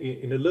way,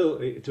 in a little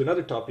to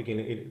another topic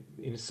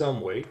in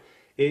some way,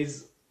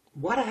 is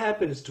what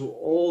happens to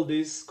all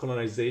this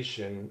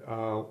colonization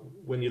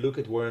when you look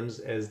at worms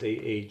as they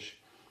age?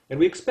 And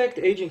we expect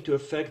aging to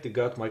affect the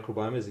gut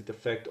microbiome as it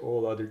affects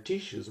all other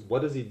tissues.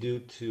 What does it do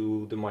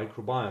to the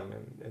microbiome?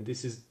 And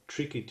this is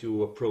tricky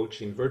to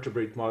approach in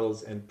vertebrate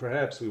models, and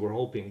perhaps we were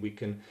hoping we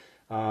can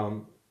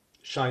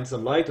shine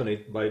some light on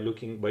it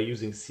by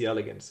using C.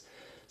 elegans.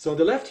 So on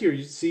the left here,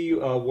 you see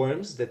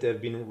worms that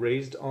have been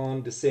raised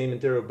on the same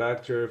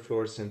Enterobacter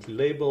fluorescently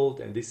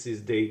labeled, and this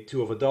is day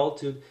 2 of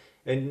adulthood.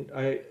 And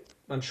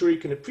I'm sure you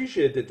can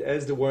appreciate that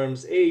as the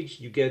worms age,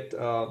 you get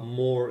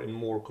more and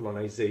more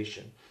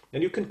colonization.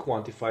 And you can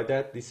quantify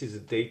that. This is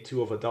day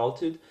 2 of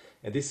adulthood,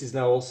 and this is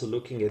now also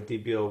looking at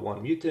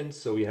DBL1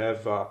 mutants. So we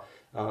have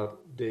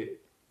the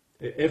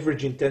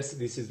average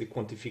intensity. This is the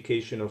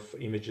quantification of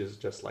images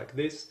just like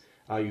this.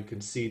 You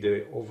can see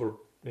the over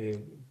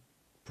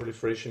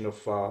proliferation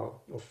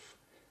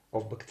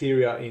of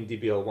bacteria in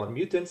DBL1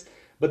 mutants.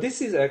 But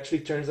this is actually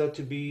turns out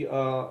to be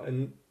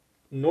a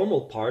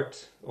normal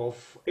part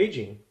of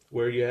aging,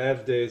 where you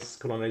have this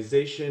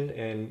colonization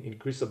and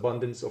increased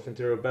abundance of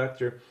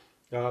Enterobacter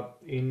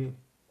in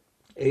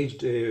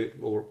aged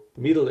or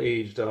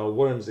middle-aged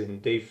worms in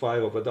day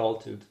 5 of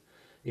adulthood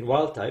in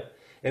wild type.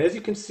 And as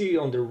you can see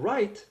on the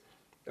right,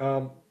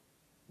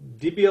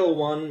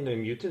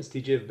 DBL1 mutants,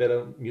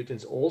 TGF-beta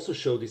mutants also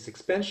show this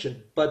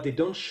expansion, but they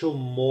don't show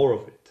more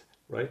of it,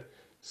 right?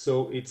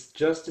 So it's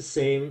just the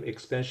same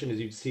expansion as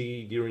you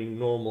see during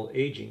normal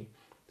aging.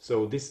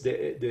 So this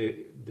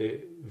the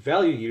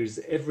value here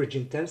is average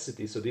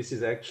intensity. So this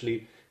is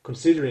actually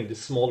considering the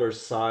smaller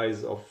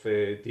size of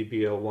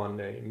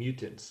DBL1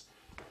 mutants.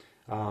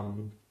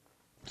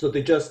 So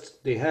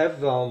they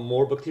have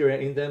more bacteria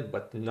in them,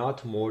 but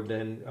not more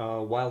than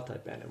wild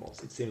type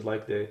animals. It seems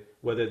like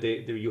whether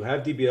you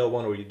have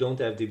DBL1 or you don't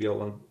have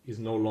DBL1 is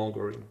no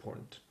longer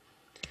important.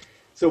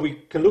 So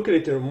we can look at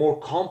it in a more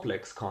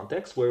complex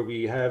context where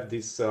we have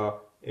this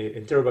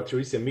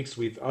Enterobacteriaceae mixed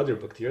with other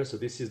bacteria. So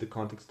this is the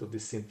context of the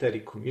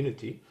synthetic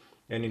community.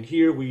 And in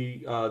here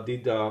we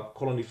did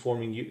colony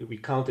forming, we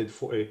counted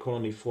for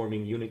colony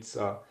forming units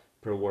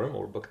per worm,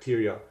 or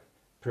bacteria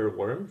per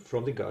worm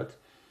from the gut.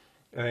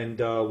 And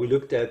we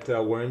looked at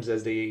worms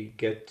as they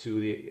get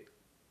to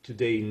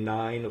day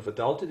 9 of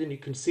adulthood, and you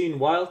can see in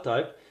wild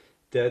type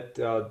that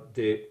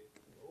the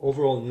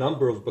overall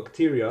number of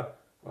bacteria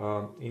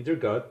in their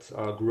gut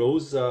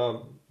grows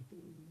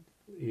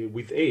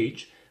with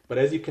age. But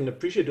as you can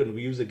appreciate, when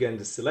we use again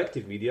the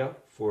selective media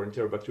for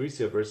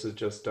Enterobacteriaceae versus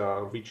just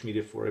rich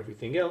media for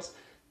everything else,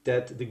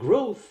 that the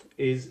growth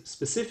is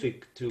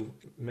specific to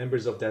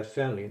members of that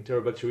family,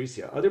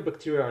 Enterobacteriaceae. Other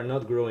bacteria are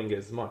not growing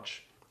as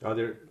much,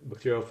 other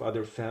bacteria of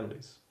other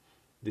families.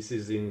 This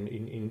is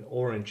in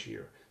orange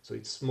here. So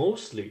it's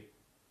mostly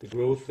the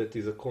growth that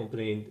is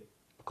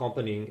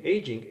accompanying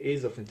aging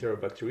is of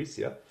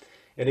Enterobacteriaceae.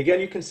 And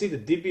again, you can see the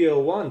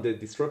DBL1, the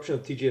disruption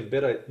of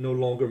TGF-beta no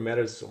longer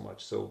matters so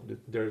much. So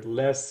there are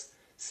less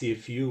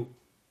CFU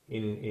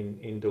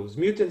in those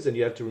mutants, and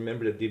you have to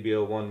remember that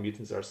DBL1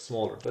 mutants are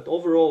smaller. But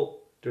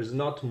overall, there's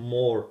not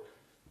more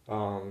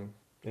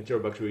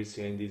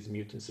Enterobacteriaceae in these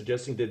mutants,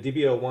 suggesting that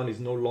DBL1 is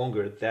no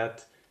longer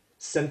that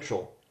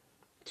central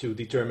to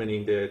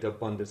determining the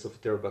abundance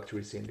of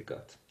Enterobacteriaceae in the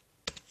gut.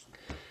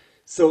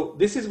 So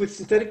this is with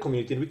synthetic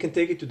community, and we can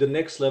take it to the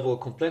next level of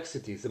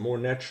complexities, the more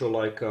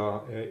natural-like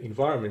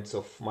environments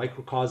of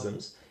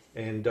microcosms,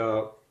 and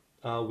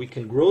we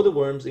can grow the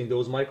worms in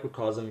those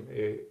microcosms,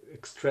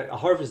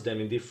 harvest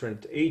them in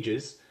different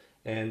ages,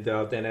 and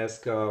then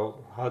ask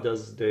how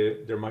does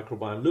their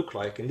microbiome look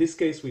like. In this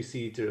case, we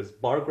see it as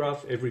bar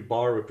graph. Every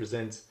bar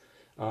represents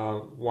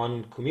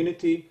one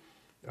community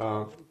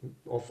of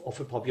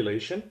a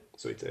population,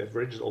 so it's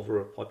averaged over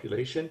a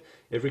population.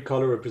 Every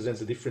color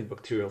represents a different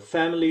bacterial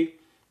family.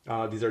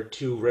 These are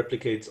 2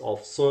 replicates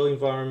of soil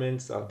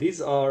environments.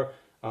 These are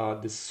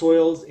the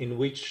soils in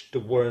which the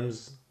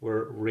worms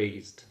were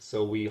raised.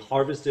 So we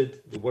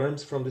harvested the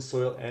worms from the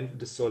soil and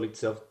the soil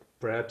itself,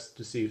 perhaps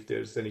to see if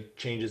there's any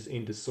changes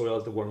in the soil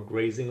as the worm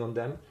grazing on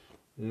them.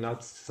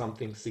 Not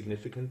something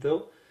significant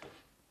though.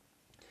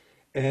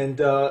 And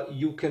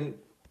you can,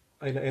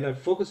 and I'm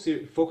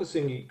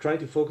trying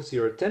to focus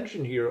your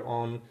attention here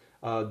on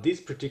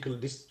this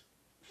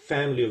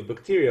family of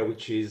bacteria,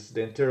 which is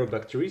the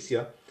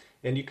Enterobacteriaceae.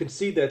 And you can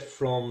see that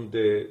from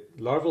the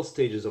larval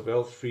stages of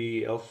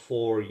L3,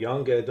 L4,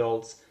 young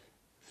adults,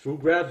 through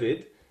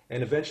gravid,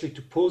 and eventually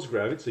to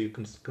post-gravid, so you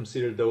can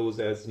consider those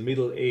as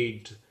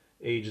middle-aged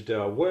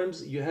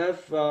worms, you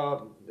have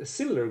a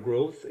similar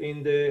growth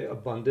in the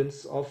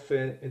abundance of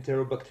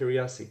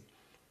Enterobacteriaceae.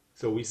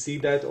 So we see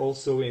that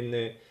also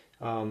in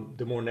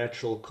the more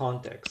natural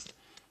context.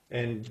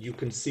 And you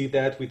can see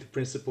that with the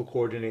principal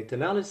coordinate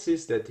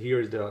analysis, that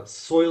here is the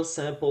soil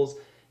samples,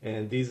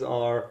 and these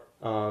are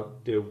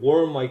the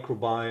worm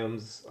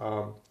microbiomes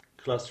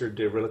clustered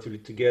relatively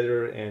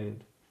together,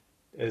 and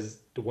as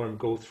the worm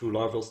go through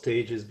larval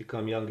stages,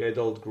 become young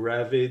adult,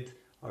 gravid,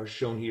 are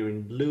shown here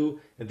in blue,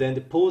 and then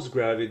the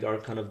post-gravid are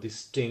kind of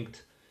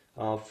distinct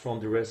from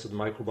the rest of the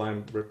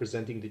microbiome,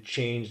 representing the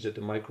change that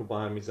the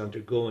microbiome is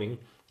undergoing.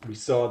 We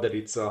saw that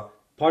it's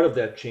part of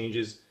that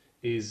changes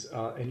is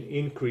an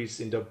increase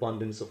in the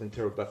abundance of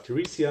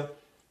Enterobacteriaceae.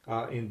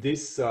 In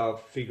this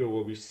figure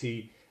where we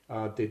see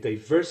the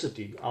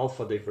diversity,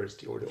 alpha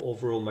diversity, or the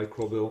overall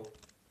microbial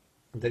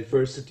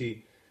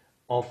diversity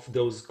of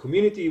those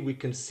community, we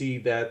can see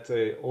that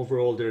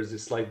overall there's a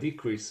slight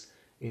decrease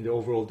in the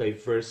overall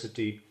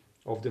diversity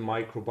of the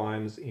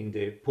microbiomes in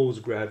the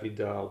post-gravid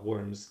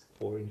worms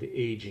or in the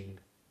aging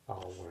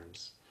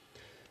worms.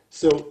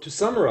 So to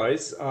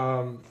summarize,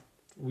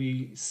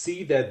 we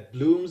see that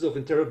blooms of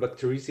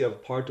Enterobacteriaceae are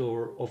part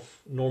of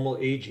normal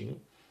aging.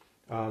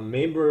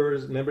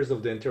 Members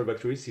of the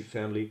Enterobacteriaceae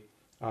family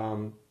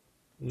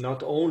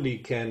not only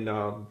can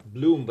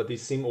bloom, but they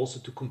seem also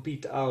to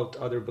compete out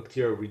other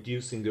bacteria,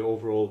 reducing the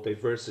overall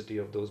diversity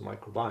of those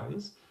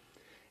microbiomes.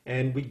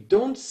 And we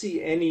don't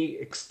see any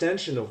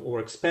extension of or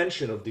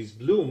expansion of this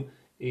bloom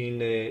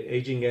in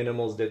aging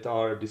animals that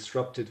are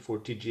disrupted for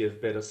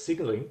TGF-beta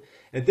signaling.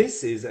 And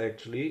this is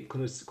actually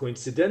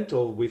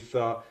coincidental with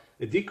a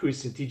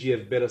decrease in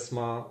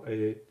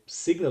TGF-beta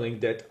signaling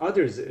that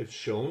others have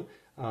shown.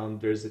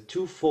 There's a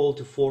 2-fold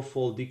to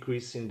 4-fold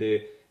decrease in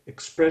the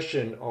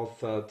expression of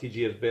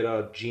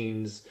TGF-beta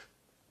genes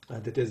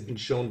that has been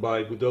shown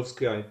by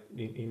Budowska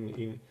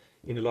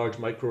in a large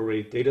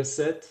microarray data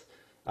set.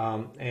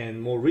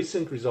 And more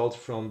recent results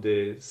from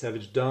the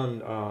Savage Dunn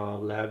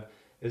lab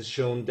has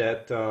shown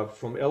that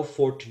from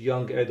L4 to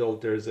young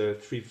adult, there's a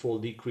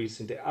 3-fold decrease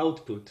in the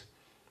output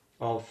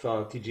of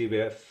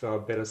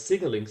TGF-beta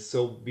signaling.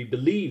 So we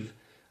believe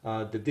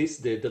that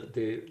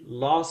the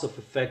loss of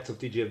effects of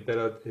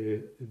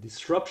TGF-beta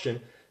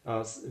disruption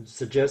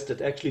suggests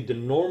that actually the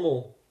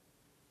normal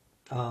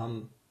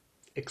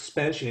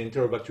expansion in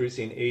Enterobacteriaceae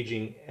in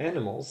aging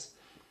animals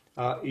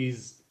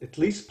is at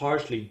least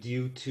partially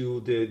due to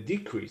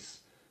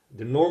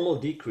the normal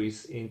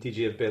decrease in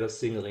TGF-beta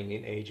signaling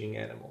in aging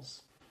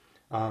animals.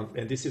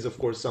 And this is, of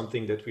course,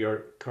 something that we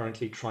are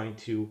currently trying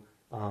to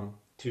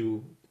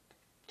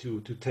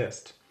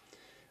test.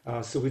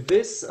 So with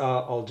this,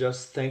 I'll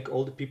just thank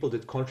all the people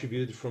that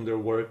contributed from their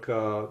work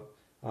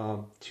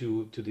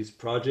to this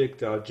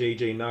project.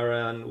 J.J.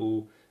 Narayan,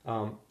 who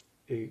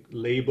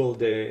labeled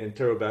the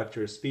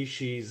Enterobacter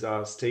species,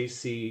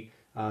 Stacy,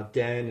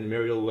 Dan, and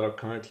Mariel, who are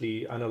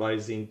currently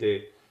analyzing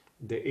the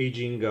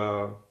aging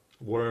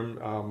worm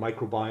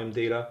microbiome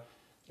data.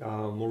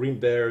 Maureen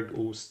Berg,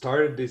 who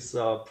started this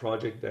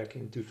project back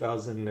in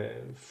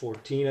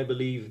 2014, I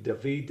believe.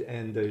 David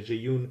and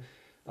Jeyun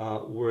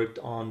worked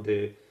on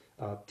the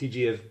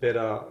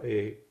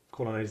TGF-beta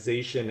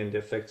colonization and the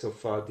effects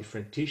of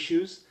different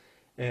tissues.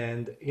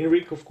 And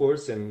Henrik, of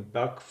course, and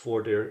Buck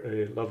for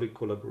their lovely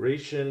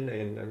collaboration.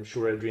 And I'm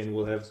sure Adrian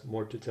will have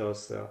more to tell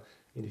us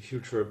in the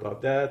future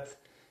about that.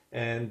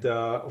 And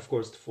of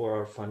course, for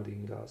our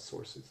funding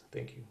sources.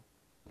 Thank you.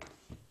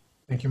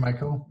 Thank you,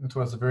 Michael. It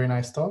was a very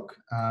nice talk.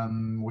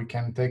 We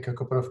can take a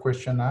couple of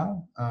questions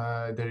now.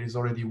 There is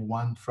already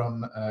one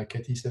from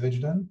Katie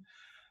Savage-Dunn.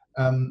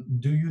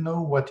 Do you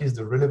know what is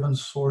the relevant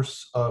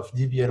source of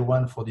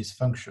DBL1 for this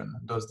function?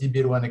 Does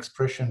DBL1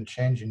 expression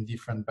change in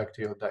different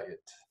bacterial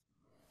diet?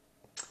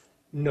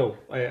 No,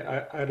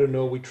 I don't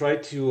know. We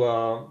tried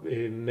to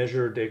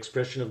measure the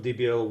expression of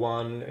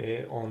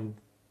DBL1 on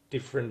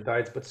different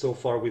diets, but so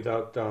far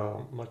without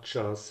much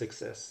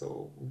success.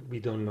 So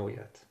we don't know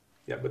yet.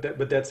 Yeah,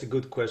 but that's a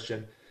good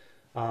question.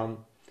 The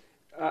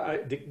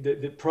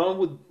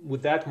problem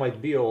with that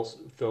might be also,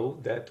 though,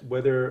 that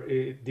whether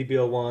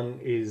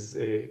DBL1 is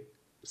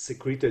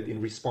secreted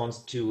in response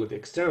to the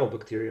external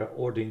bacteria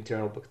or the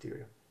internal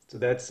bacteria. So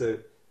that's a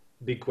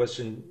big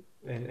question,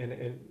 and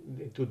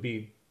it would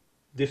be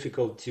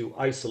difficult to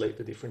isolate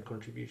the different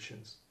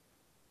contributions.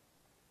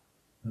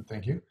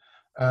 Thank you.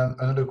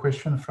 Another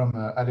question from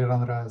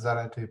Alejandra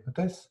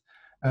Zarate-Potes.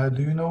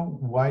 Do you know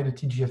why the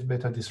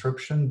TGF-beta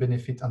disruption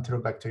benefit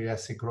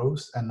Enterobacteriaceae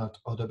growth and not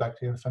other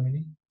bacterial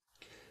family?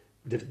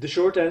 The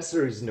short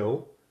answer is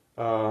no.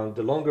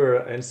 The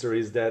longer answer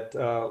is that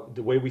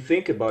the way we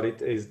think about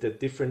it is that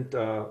different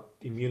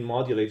immune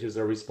modulators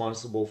are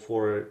responsible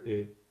for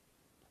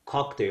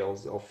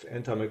cocktails of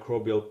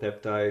antimicrobial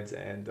peptides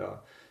and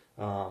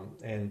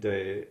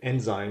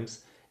enzymes.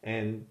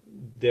 And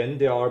then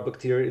there are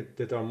bacteria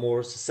that are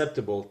more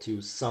susceptible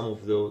to some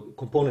of the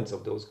components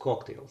of those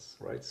cocktails,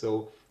 right?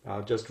 So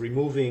Just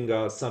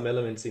removing some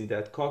elements in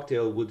that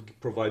cocktail would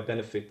provide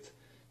benefit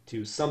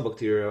to some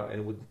bacteria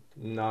and would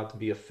not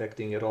be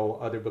affecting at all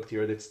other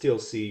bacteria that still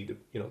see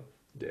the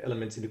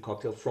elements in the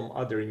cocktail from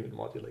other immune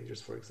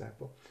modulators, for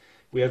example.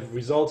 We have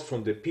results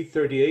from the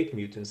P38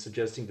 mutants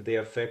suggesting that they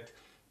affect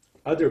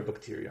other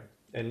bacteria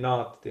and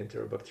not the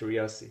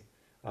Enterobacteriaceae.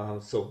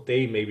 So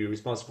they may be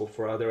responsible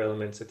for other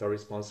elements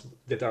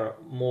that are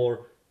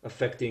more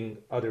affecting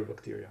other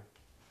bacteria.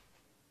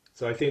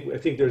 So I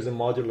think there's a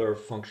modular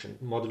function,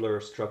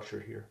 modular structure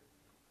here.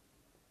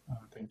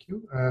 Thank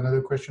you.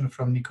 Another question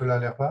from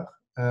Nicolas Lerbar.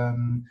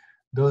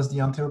 Does the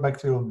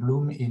enterobacterial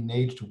bloom in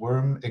aged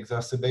worm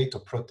exacerbate or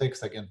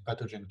protects against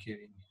pathogen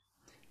killing?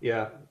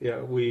 Yeah,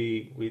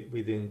 we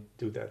didn't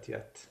do that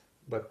yet,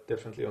 but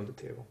definitely on the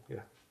table.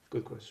 Yeah,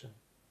 good question.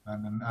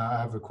 And then I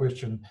have a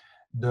question.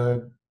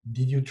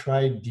 Did you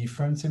try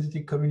different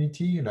synthetic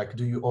community? Like,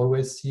 do you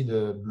always see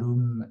the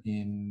bloom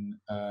in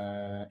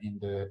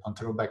the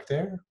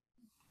enterobacter?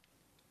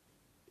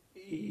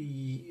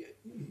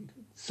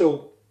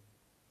 So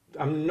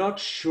I'm not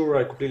sure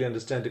I completely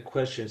understand the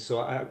question.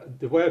 So I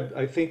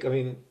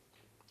mean,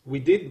 we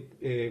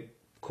did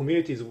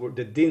communities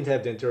that didn't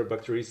have the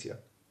Enterobacteriaceae,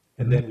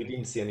 and then we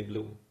didn't see any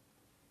bloom,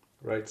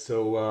 right?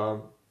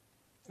 So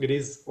it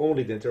is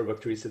only the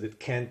Enterobacteriaceae that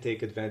can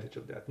take advantage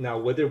of that. Now,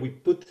 whether we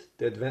put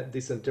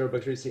this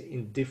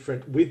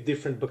Enterobacteriaceae with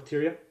different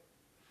bacteria,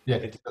 Yeah,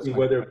 and to see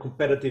whether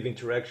competitive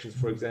interactions,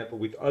 for example,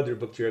 with other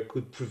bacteria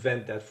could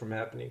prevent that from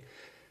happening.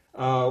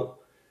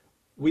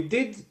 We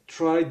did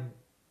try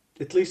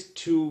at least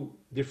 2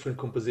 different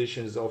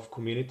compositions of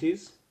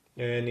communities,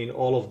 and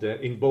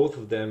in both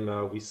of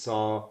them, we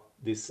saw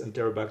this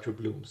Enterobacter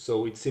bloom.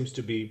 So it seems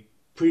to be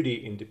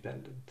pretty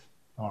independent.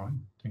 All right,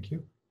 thank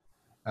you.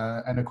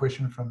 And a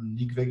question from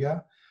Nick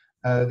Vega.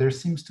 There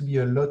seems to be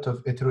a lot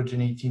of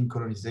heterogeneity in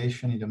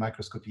colonization in the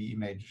microscopy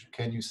image.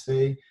 Can you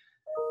say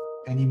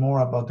any more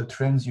about the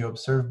trends you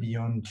observe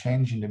beyond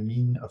change in the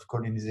mean of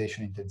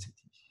colonization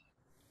intensity?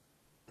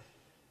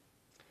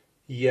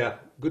 Yeah,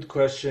 good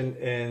question.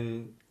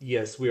 And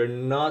yes, we are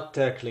not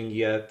tackling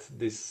yet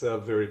this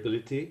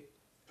variability.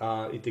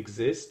 It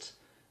exists.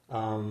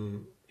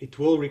 It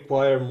will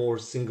require more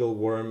single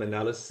worm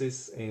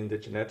analysis in the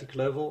genetic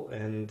level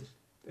and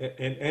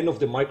of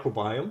the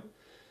microbiome.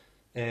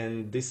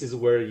 And this is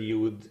where you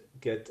would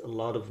get a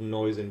lot of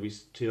noise, and we're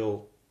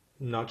still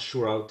not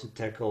sure how to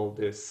tackle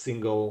the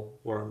single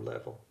worm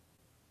level.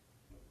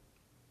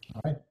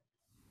 All right.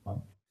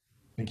 Well,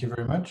 thank you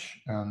very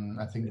much.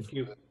 I think Thank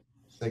you. for the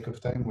sake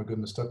of time, we're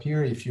going to stop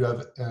here. If you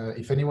have,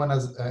 if anyone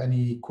has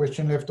any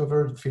question left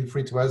over, feel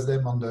free to ask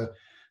them on the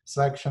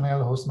Slack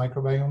channel, host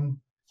microbiome,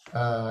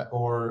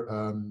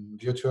 or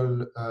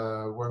virtual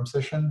worm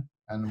session,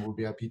 and we'll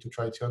be happy to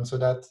try to answer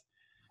that.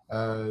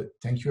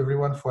 Thank you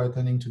everyone for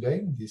attending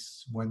today.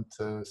 This went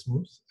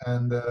smooth,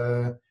 and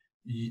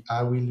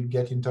I will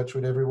get in touch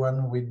with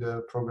everyone with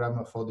the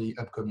program for the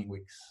upcoming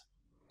weeks.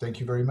 Thank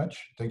you very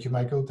much. Thank you,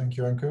 Michael. Thank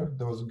you, Ankur.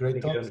 That was a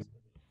great talk.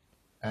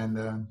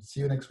 And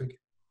see you next week.